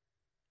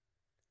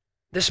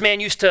 This man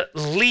used to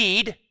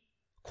lead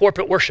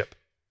corporate worship.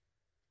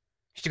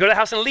 used to go to the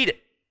house and lead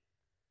it.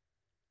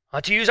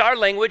 To use our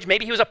language,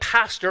 maybe he was a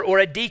pastor or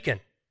a deacon,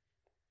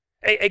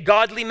 a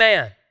godly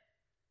man.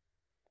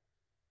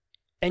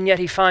 And yet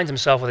he finds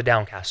himself with a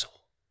downcast soul.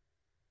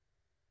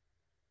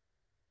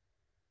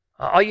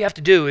 All you have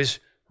to do is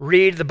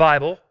read the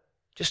Bible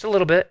just a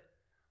little bit,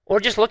 or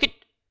just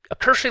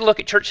cursory look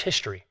at church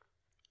history.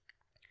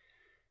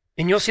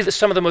 And you'll see that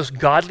some of the most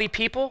godly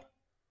people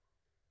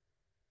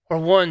are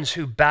ones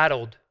who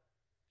battled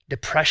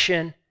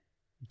depression,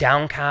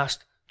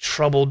 downcast,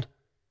 troubled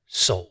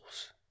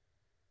souls.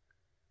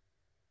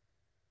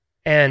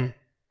 And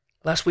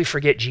lest we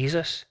forget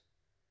Jesus,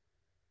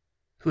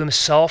 who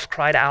himself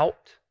cried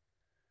out,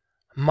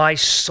 "My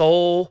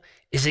soul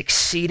is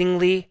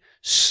exceedingly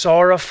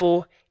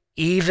sorrowful,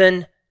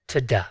 even to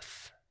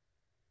death."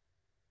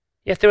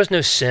 Yet there was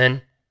no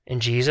sin in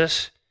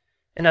Jesus,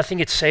 and I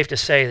think it's safe to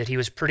say that he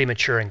was pretty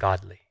mature and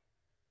godly.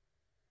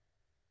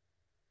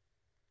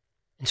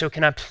 And so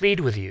can I plead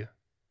with you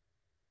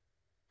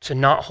to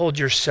not hold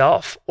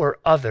yourself or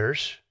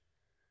others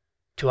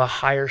to a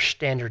higher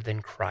standard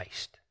than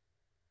Christ?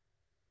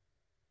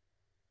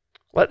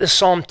 Let this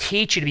psalm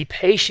teach you to be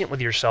patient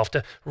with yourself,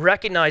 to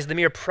recognize the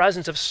mere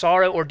presence of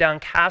sorrow or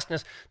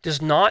downcastness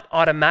does not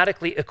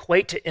automatically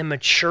equate to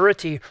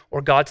immaturity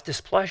or God's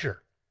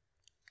displeasure.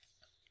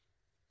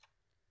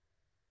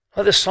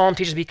 Let this psalm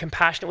teach us to be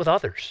compassionate with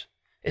others,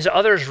 as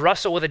others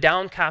wrestle with a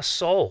downcast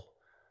soul.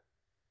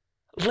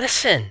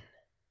 Listen.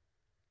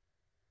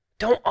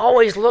 Don't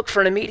always look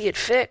for an immediate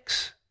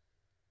fix.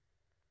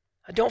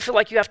 I don't feel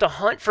like you have to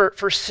hunt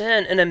for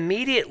sin and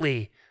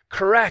immediately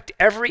correct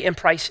every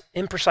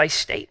imprecise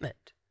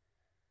statement.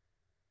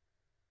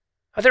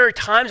 Are there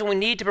times when we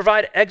need to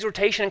provide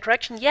exhortation and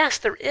correction? Yes,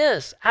 there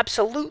is,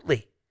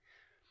 absolutely.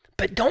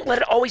 But don't let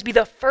it always be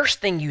the first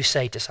thing you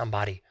say to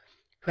somebody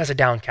who has a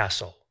downcast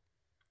soul.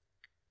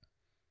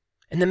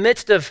 In the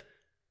midst of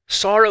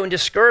sorrow and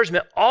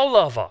discouragement, all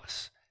of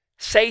us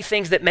say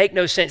things that make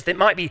no sense, that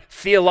might be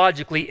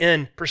theologically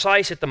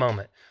imprecise at the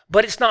moment.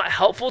 But it's not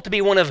helpful to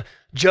be one of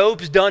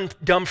Job's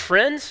dumb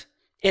friends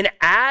and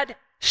add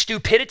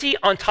stupidity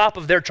on top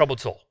of their troubled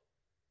soul.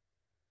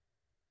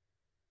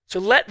 So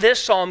let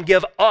this psalm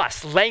give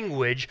us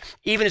language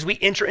even as we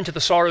enter into the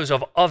sorrows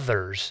of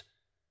others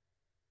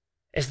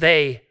as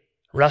they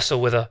wrestle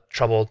with a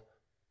troubled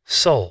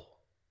soul.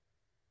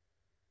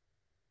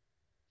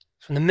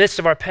 So in the midst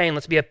of our pain,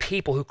 let's be a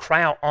people who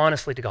cry out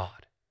honestly to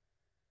God.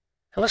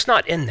 And let's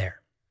not end there.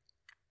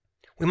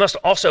 We must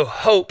also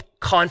hope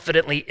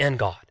confidently in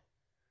God.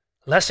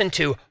 Lesson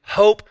 2,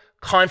 hope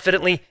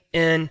confidently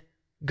in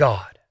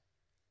God.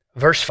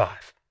 Verse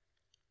 5.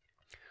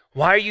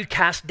 Why are you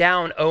cast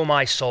down, O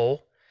my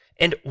soul?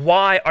 And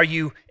why are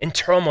you in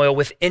turmoil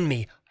within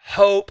me?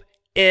 Hope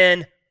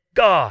in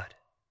God,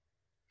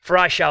 for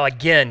I shall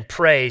again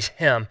praise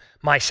him,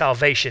 my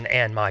salvation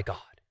and my God.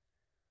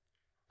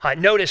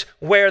 Notice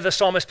where the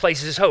psalmist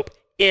places his hope,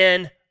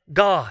 in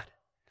God.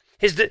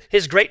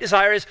 His great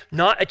desire is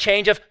not a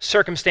change of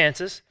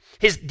circumstances.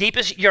 His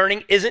deepest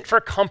yearning isn't for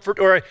comfort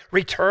or a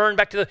return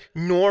back to the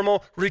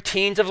normal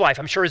routines of life.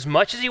 I'm sure as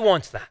much as he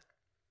wants that.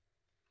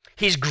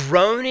 He's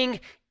groaning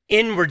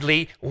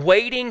inwardly,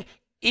 waiting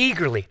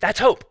eagerly. That's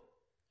hope.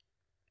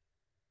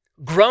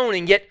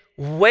 Groaning, yet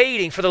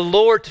waiting for the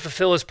Lord to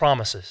fulfill his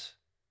promises.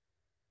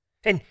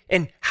 And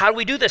how do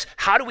we do this?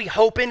 How do we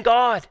hope in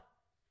God?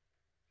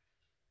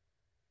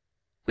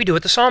 We do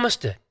what the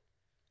psalmist did.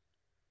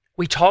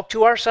 We talk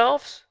to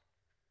ourselves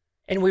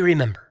and we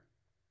remember.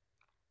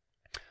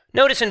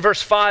 Notice in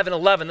verse 5 and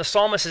 11, the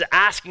psalmist is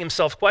asking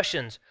himself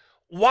questions.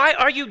 Why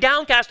are you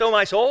downcast, O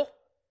my soul?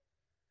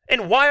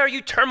 And why are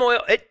you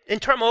in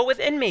turmoil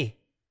within me?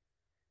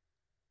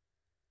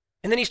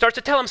 And then he starts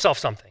to tell himself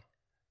something.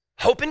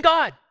 Hope in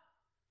God.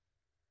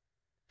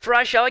 For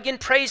I shall again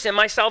praise him,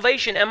 my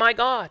salvation and my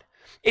God.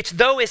 It's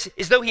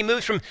as though he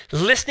moves from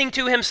listening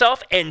to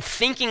himself and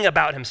thinking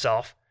about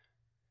himself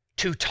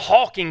to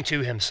talking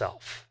to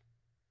himself.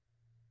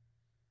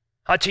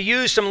 To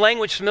use some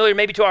language familiar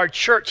maybe to our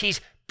church,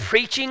 he's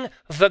preaching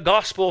the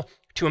gospel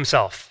to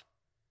himself.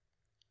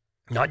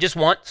 Not just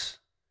once,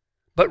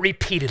 but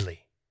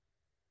repeatedly,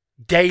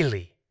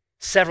 daily,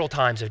 several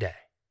times a day.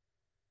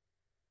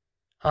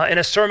 In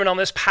a sermon on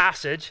this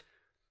passage,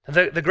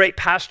 the great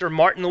pastor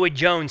Martin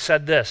Lloyd-Jones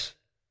said this: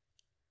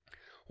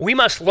 we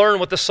must learn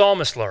what the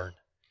psalmist learned.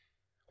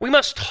 We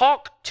must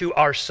talk to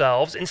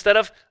ourselves instead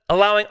of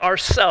allowing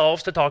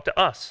ourselves to talk to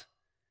us.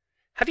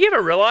 Have you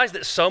ever realized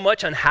that so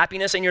much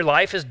unhappiness in your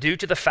life is due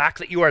to the fact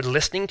that you are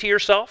listening to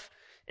yourself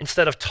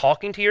instead of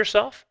talking to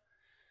yourself?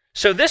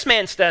 So this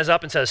man stands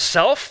up and says,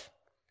 self,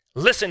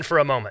 listen for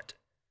a moment.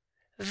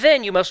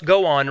 Then you must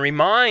go on and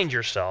remind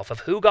yourself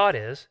of who God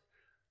is,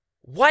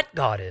 what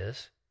God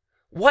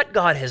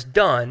has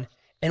done,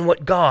 and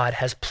what God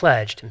has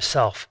pledged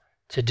himself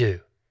to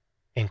do.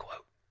 End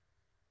quote.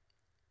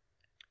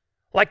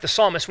 Like the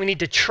psalmist, we need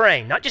to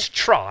train, not just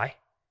try,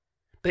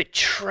 but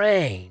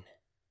train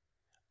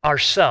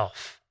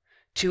ourselves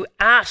to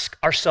ask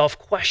ourselves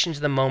questions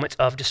in the moments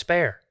of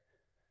despair.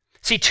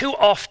 See, too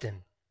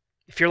often,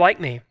 if you're like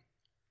me,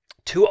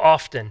 too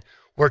often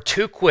we're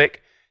too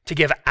quick to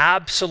give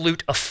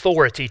absolute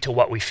authority to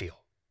what we feel.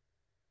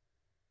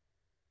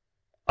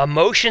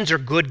 Emotions are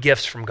good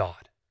gifts from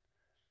God,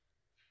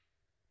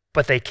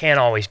 but they can't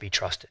always be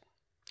trusted.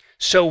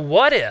 So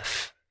what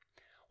if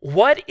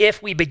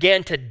we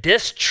began to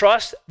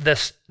distrust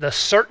the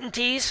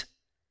certainties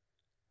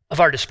of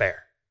our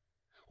despair?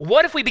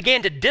 What if we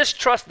began to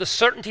distrust the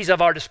certainties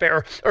of our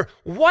despair? Or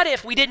what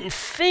if we didn't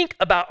think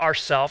about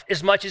ourselves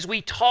as much as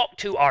we talk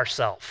to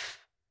ourselves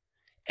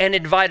and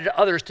invited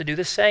others to do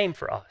the same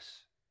for us?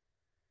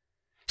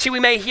 See, we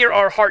may hear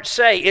our heart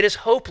say, it is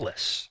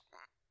hopeless.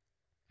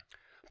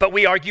 But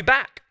we argue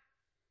back.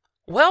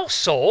 Well,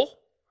 soul,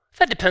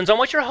 that depends on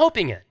what you're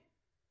hoping in.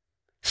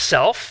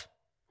 Self,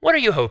 what are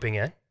you hoping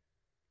in?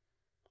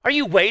 Are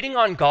you waiting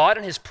on God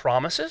and his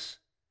promises?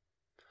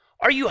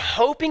 Are you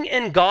hoping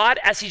in God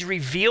as he's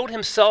revealed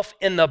himself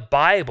in the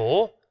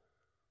Bible?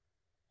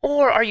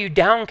 Or are you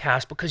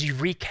downcast because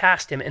you've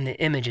recast him in the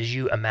images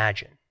you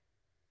imagine?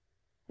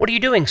 What are you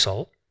doing,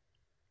 soul?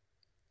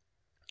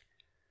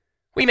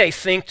 We may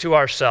think to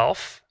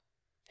ourselves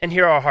and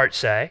hear our heart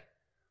say,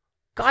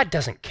 God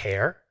doesn't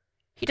care.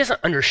 He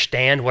doesn't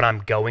understand what I'm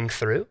going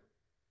through.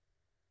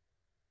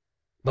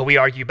 But we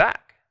argue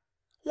back.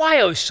 Why,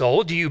 O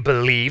soul, do you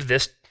believe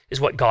this is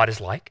what God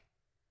is like?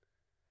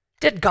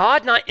 Did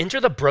God not enter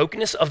the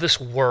brokenness of this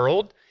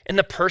world in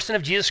the person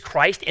of Jesus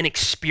Christ and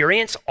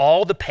experience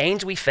all the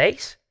pains we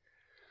face?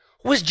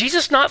 Was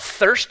Jesus not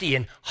thirsty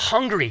and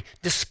hungry,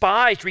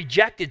 despised,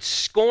 rejected,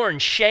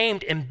 scorned,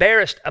 shamed,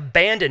 embarrassed,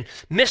 abandoned,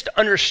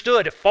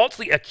 misunderstood,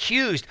 falsely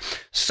accused,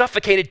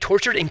 suffocated,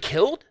 tortured, and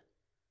killed?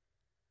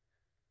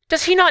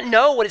 Does he not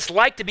know what it's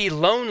like to be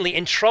lonely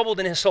and troubled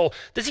in his soul?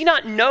 Does he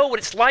not know what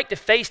it's like to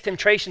face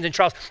temptations and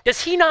trials?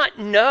 Does he not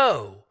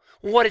know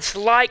what it's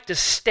like to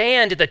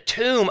stand at the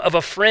tomb of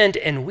a friend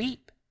and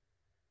weep?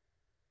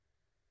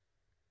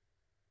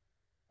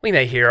 We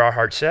may hear our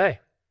heart say,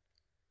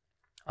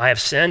 I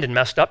have sinned and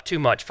messed up too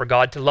much for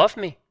God to love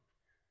me.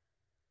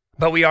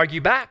 But we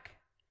argue back.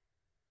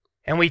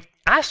 And we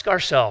ask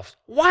ourselves,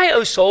 why,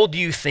 O soul, do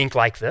you think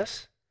like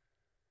this?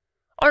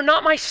 Are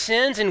not my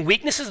sins and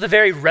weaknesses the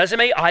very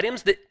resume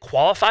items that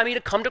qualify me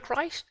to come to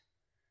Christ?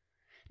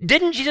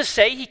 Didn't Jesus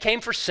say he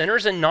came for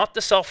sinners and not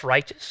the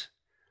self-righteous?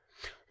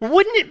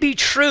 Wouldn't it be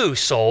true,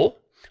 soul?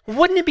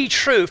 Wouldn't it be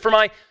true for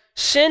my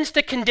sins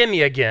to condemn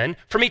me again,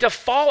 for me to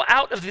fall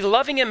out of the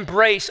loving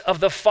embrace of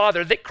the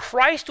Father, that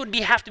Christ would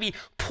have to be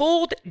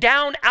pulled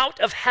down out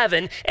of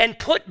heaven and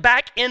put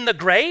back in the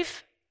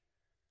grave?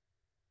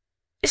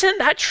 Isn't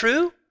that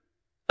true,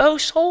 oh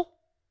soul?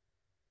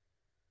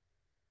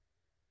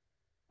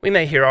 We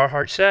may hear our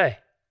heart say,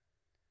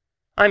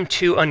 I'm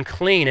too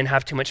unclean and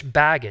have too much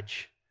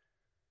baggage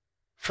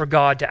for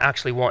God to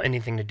actually want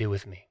anything to do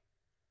with me.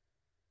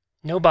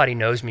 Nobody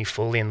knows me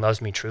fully and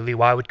loves me truly.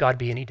 Why would God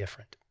be any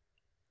different?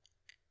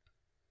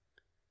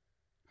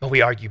 But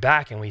we argue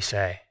back and we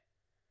say,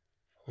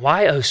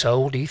 why, O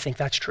soul, do you think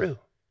that's true?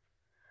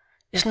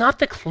 Is not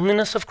the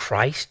cleanliness of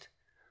Christ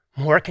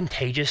more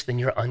contagious than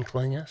your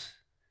uncleanness?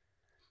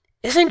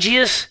 Isn't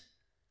Jesus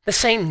the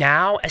same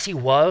now as he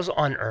was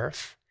on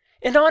earth?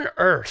 And on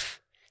earth,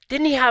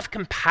 didn't he have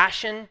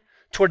compassion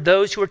toward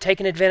those who were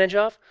taken advantage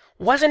of?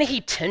 Wasn't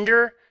he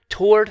tender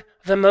toward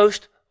the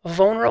most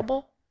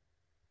vulnerable?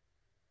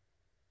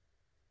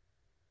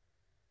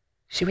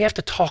 See, we have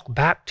to talk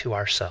back to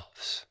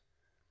ourselves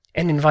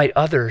and invite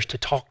others to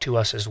talk to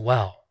us as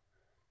well,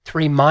 to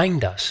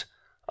remind us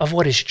of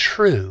what is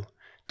true,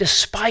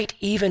 despite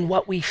even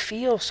what we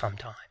feel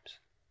sometimes.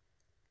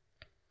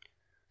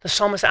 The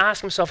psalmist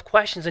asks himself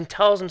questions and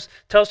tells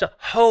us to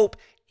hope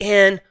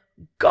in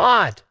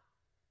God.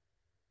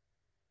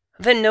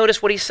 Then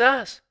notice what he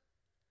says.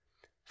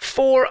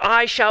 For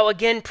I shall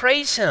again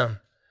praise him,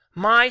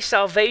 my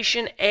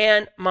salvation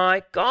and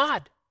my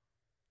God.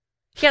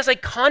 He has a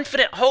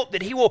confident hope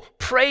that he will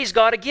praise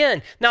God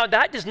again. Now,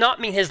 that does not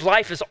mean his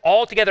life is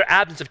altogether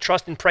absence of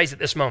trust and praise at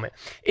this moment.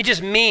 It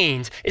just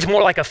means it's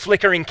more like a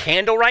flickering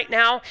candle right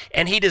now,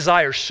 and he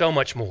desires so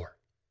much more.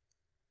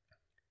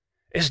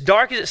 As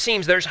dark as it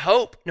seems, there's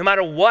hope no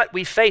matter what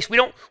we face. We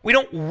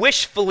don't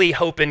wishfully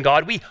hope in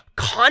God. We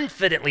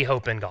confidently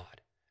hope in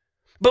God.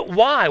 But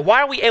why?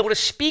 Why are we able to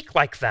speak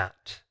like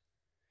that?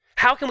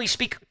 How can we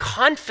speak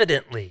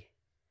confidently?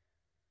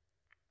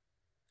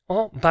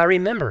 Well, by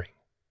remembering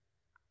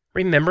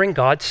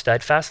God's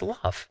steadfast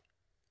love.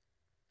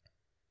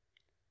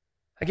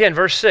 Again,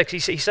 verse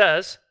 6, he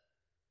says,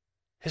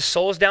 his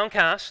soul is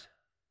downcast.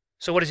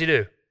 So what does he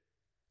do?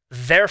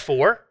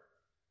 Therefore,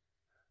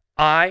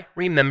 I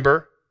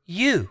remember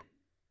you.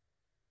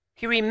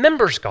 He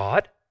remembers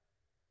God.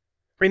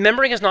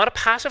 Remembering is not a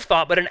passive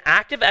thought, but an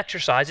active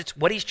exercise. It's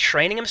what he's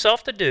training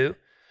himself to do.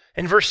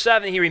 In verse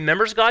 7, he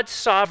remembers God's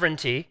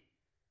sovereignty.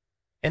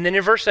 And then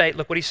in verse 8,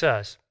 look what he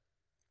says.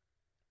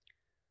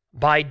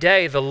 By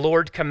day, the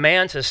Lord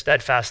commands his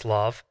steadfast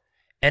love,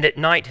 and at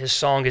night his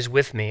song is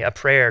with me, a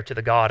prayer to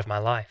the God of my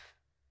life.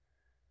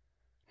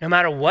 No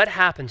matter what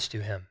happens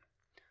to him,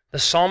 the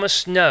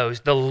psalmist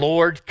knows the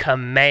Lord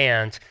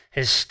commands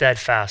his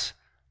steadfast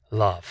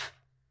love.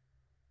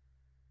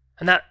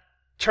 And that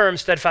term,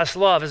 steadfast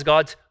love, is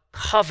God's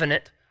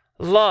covenant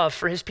love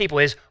for his people,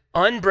 his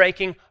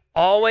unbreaking,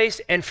 always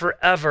and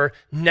forever,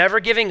 never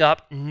giving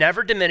up,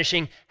 never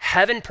diminishing,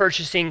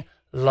 heaven-purchasing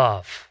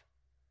love.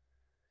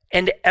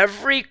 And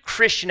every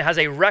Christian has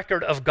a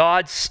record of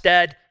God's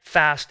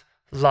steadfast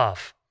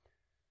love.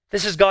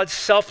 This is God's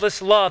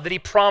selfless love that he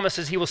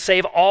promises he will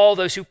save all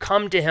those who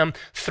come to him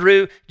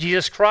through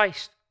Jesus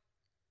Christ.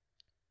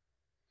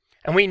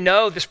 And we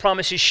know this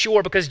promise is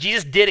sure because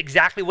Jesus did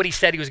exactly what he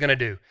said he was going to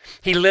do.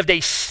 He lived a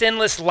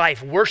sinless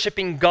life,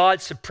 worshiping God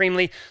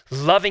supremely,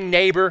 loving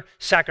neighbor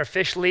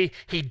sacrificially.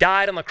 He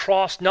died on the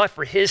cross, not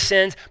for his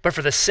sins, but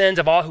for the sins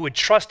of all who would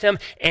trust him.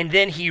 And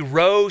then he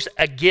rose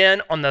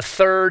again on the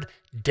third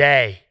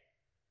day,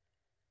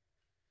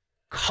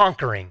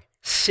 conquering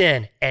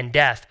sin and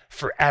death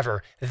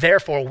forever.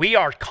 Therefore, we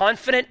are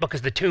confident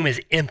because the tomb is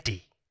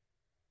empty.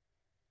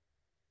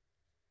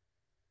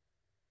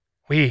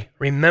 We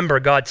remember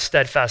God's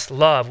steadfast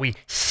love. We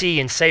see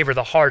and savor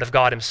the heart of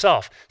God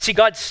himself. See,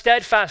 God's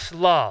steadfast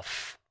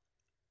love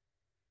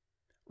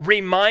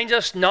reminds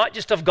us not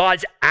just of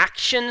God's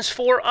actions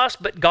for us,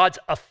 but God's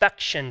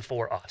affection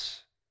for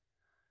us.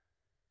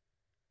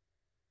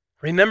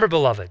 Remember,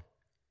 beloved,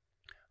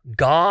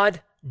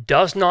 God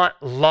does not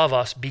love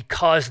us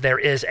because there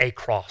is a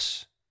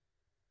cross.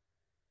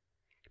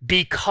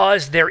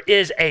 Because there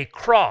is a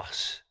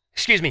cross.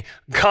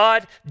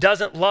 God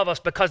doesn't love us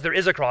because there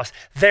is a cross.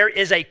 There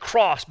is a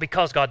cross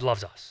because God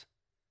loves us.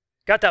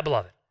 Got that,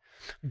 beloved?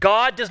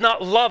 God does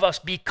not love us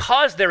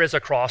because there is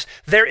a cross.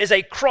 There is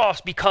a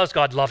cross because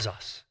God loves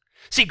us.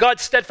 See,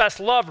 God's steadfast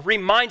love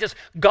reminds us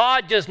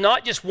God does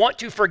not just want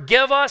to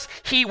forgive us,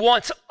 he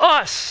wants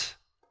us.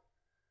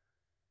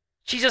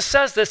 Jesus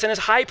says this in his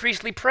high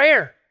priestly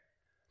prayer.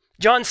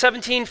 John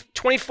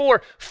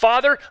 17:24,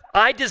 Father,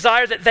 I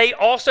desire that they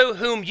also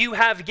whom you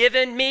have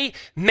given me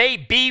may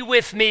be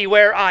with me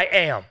where I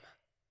am.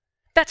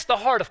 That's the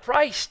heart of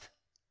Christ,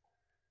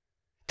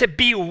 to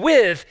be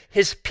with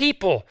his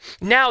people.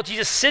 Now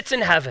Jesus sits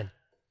in heaven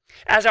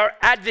as our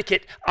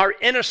advocate, our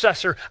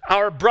intercessor,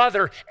 our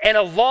brother, and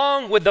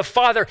along with the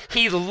Father,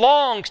 he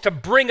longs to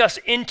bring us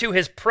into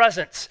his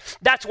presence.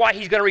 That's why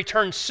he's going to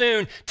return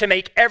soon to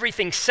make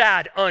everything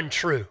sad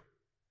untrue.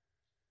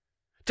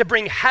 To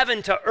bring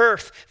heaven to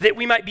earth, that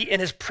we might be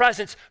in his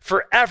presence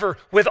forever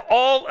with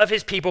all of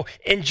his people,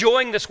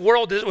 enjoying this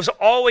world that it was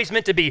always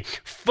meant to be,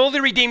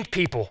 fully redeemed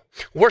people,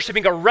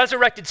 worshiping a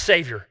resurrected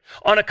Savior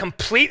on a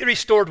completely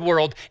restored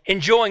world,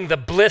 enjoying the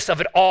bliss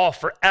of it all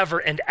forever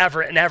and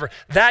ever and ever.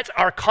 That's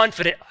our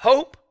confident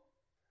hope.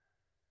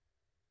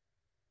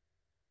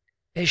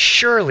 As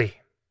surely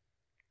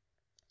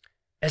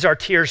as our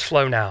tears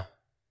flow now,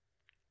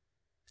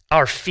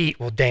 our feet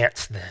will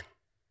dance then.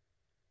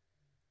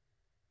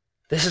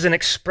 This is an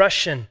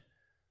expression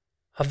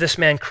of this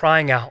man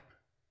crying out,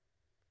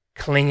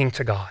 clinging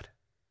to God.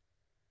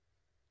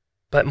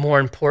 But more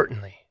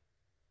importantly,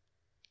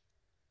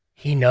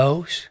 he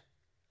knows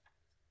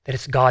that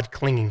it's God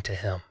clinging to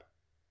him.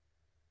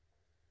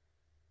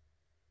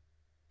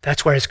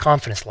 That's where his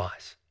confidence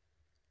lies.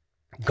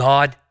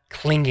 God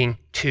clinging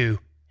to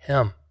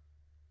him.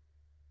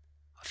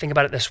 Think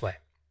about it this way.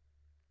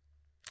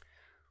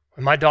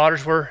 When my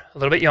daughters were a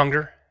little bit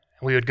younger,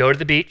 and we would go to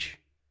the beach,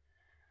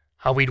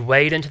 how we'd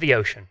wade into the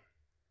ocean.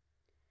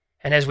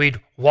 And as we'd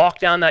walk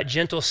down that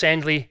gentle,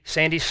 sandy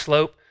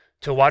slope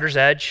to water's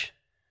edge,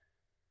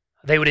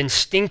 they would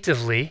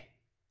instinctively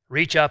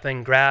reach up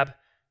and grab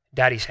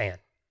Daddy's hand.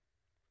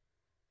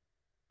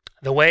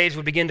 The waves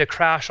would begin to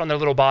crash on their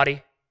little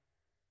body,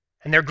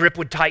 and their grip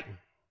would tighten.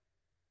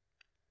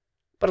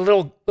 But a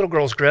little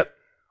girl's grip,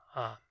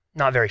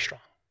 not very strong.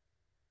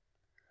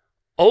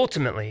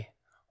 Ultimately,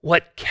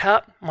 what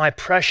kept my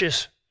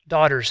precious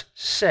daughters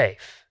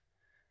safe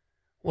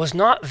was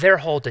not their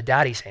hold to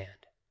Daddy's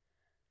hand,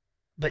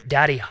 but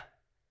Daddy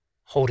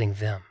holding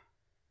them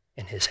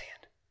in his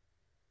hand.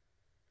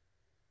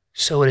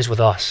 So it is with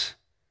us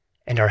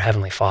and our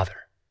Heavenly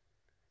Father.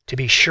 To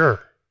be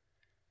sure,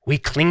 we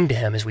cling to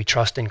him as we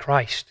trust in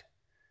Christ.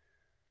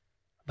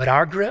 But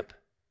our grip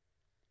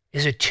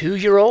is a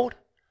 2-year-old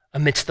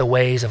amidst the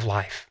ways of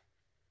life.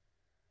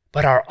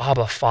 But our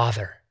Abba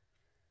Father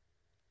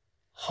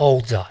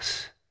holds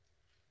us.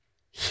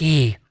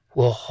 He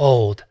will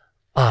hold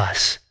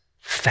us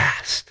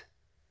fast.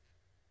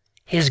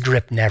 His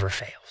grip never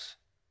fails.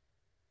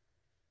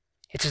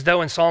 It's as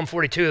though in Psalm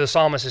 42, the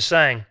psalmist is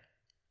saying,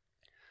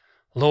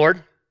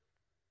 Lord,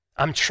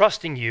 I'm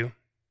trusting you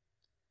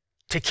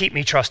to keep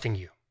me trusting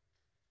you.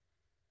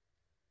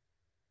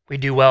 We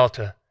do well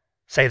to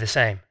say the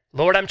same.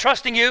 Lord, I'm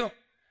trusting you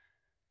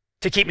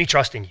to keep me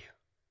trusting you.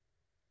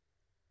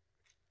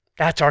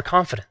 That's our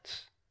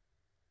confidence.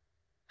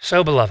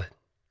 So, beloved,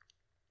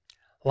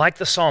 like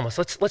the psalmist,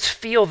 let's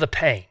feel the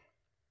pain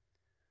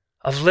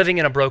of living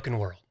in a broken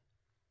world.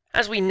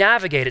 As we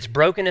navigate its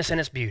brokenness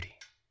and its beauty,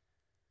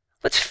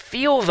 let's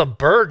feel the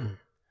burden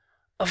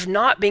of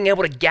not being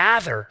able to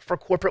gather for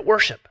corporate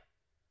worship.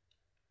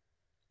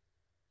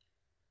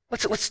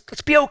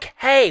 Let's be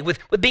okay with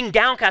being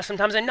downcast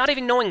sometimes and not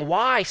even knowing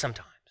why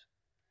sometimes.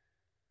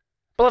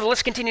 Beloved,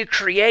 let's continue to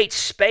create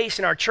space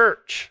in our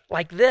church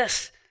like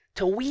this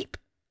to weep.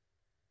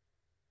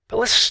 But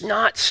let's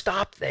not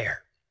stop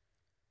there.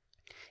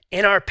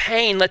 In our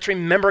pain, let's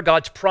remember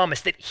God's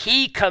promise that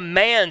he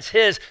commands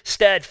his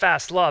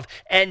steadfast love,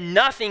 and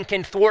nothing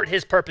can thwart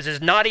his purposes,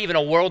 not even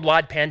a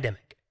worldwide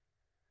pandemic.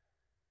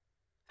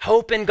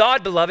 Hope in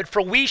God, beloved,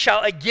 for we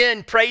shall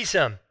again praise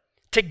him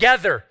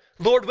together,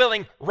 Lord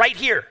willing, right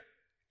here.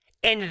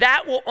 And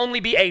that will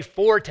only be a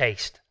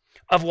foretaste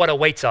of what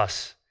awaits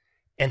us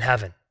in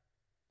heaven.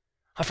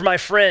 For my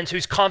friends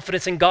whose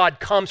confidence in God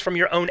comes from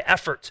your own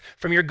efforts,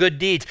 from your good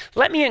deeds,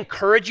 let me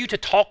encourage you to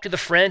talk to the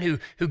friend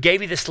who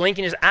gave you this link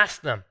and just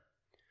ask them.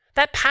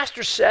 That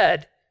pastor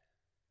said,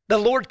 the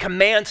Lord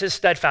commands his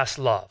steadfast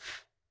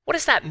love. What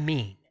does that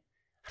mean?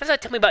 How does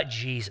that tell me about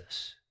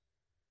Jesus?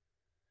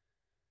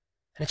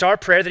 And it's our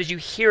prayer that as you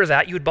hear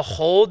that, you would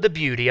behold the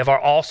beauty of our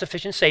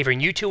all-sufficient Savior,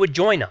 and you too would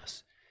join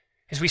us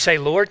as we say,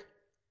 Lord,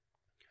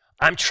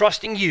 I'm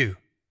trusting you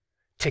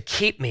to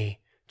keep me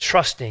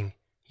trusting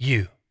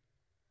you.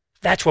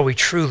 That's where we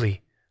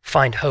truly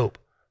find hope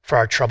for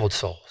our troubled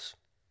souls.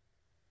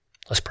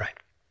 Let's pray.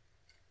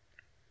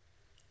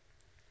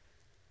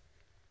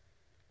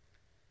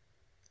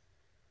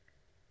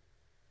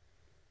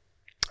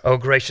 Oh,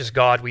 gracious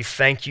God, we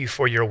thank you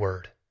for your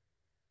word,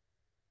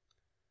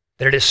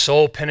 that it is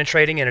soul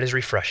penetrating and it is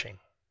refreshing,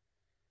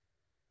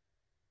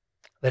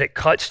 that it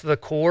cuts to the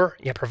core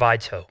yet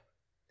provides hope.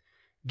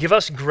 Give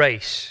us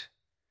grace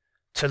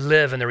to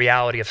live in the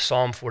reality of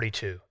Psalm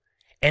 42.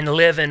 And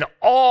live in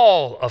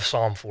all of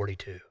Psalm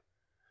 42,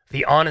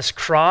 the honest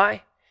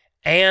cry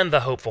and the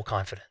hopeful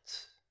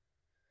confidence.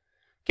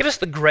 Give us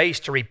the grace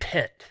to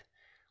repent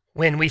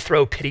when we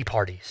throw pity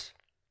parties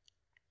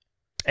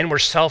and we're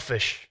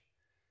selfish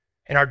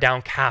in our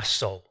downcast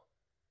soul.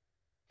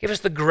 Give us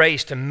the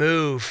grace to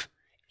move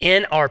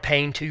in our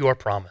pain to your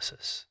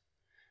promises,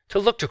 to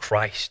look to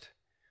Christ,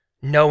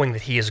 knowing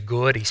that he is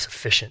good, he's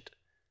sufficient.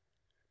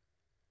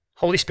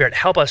 Holy Spirit,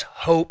 help us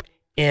hope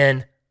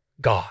in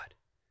God.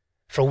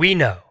 For we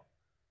know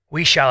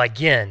we shall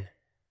again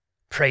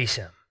praise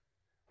him.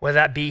 Whether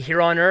that be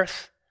here on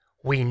earth,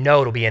 we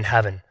know it'll be in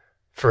heaven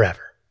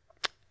forever.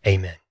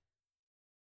 Amen.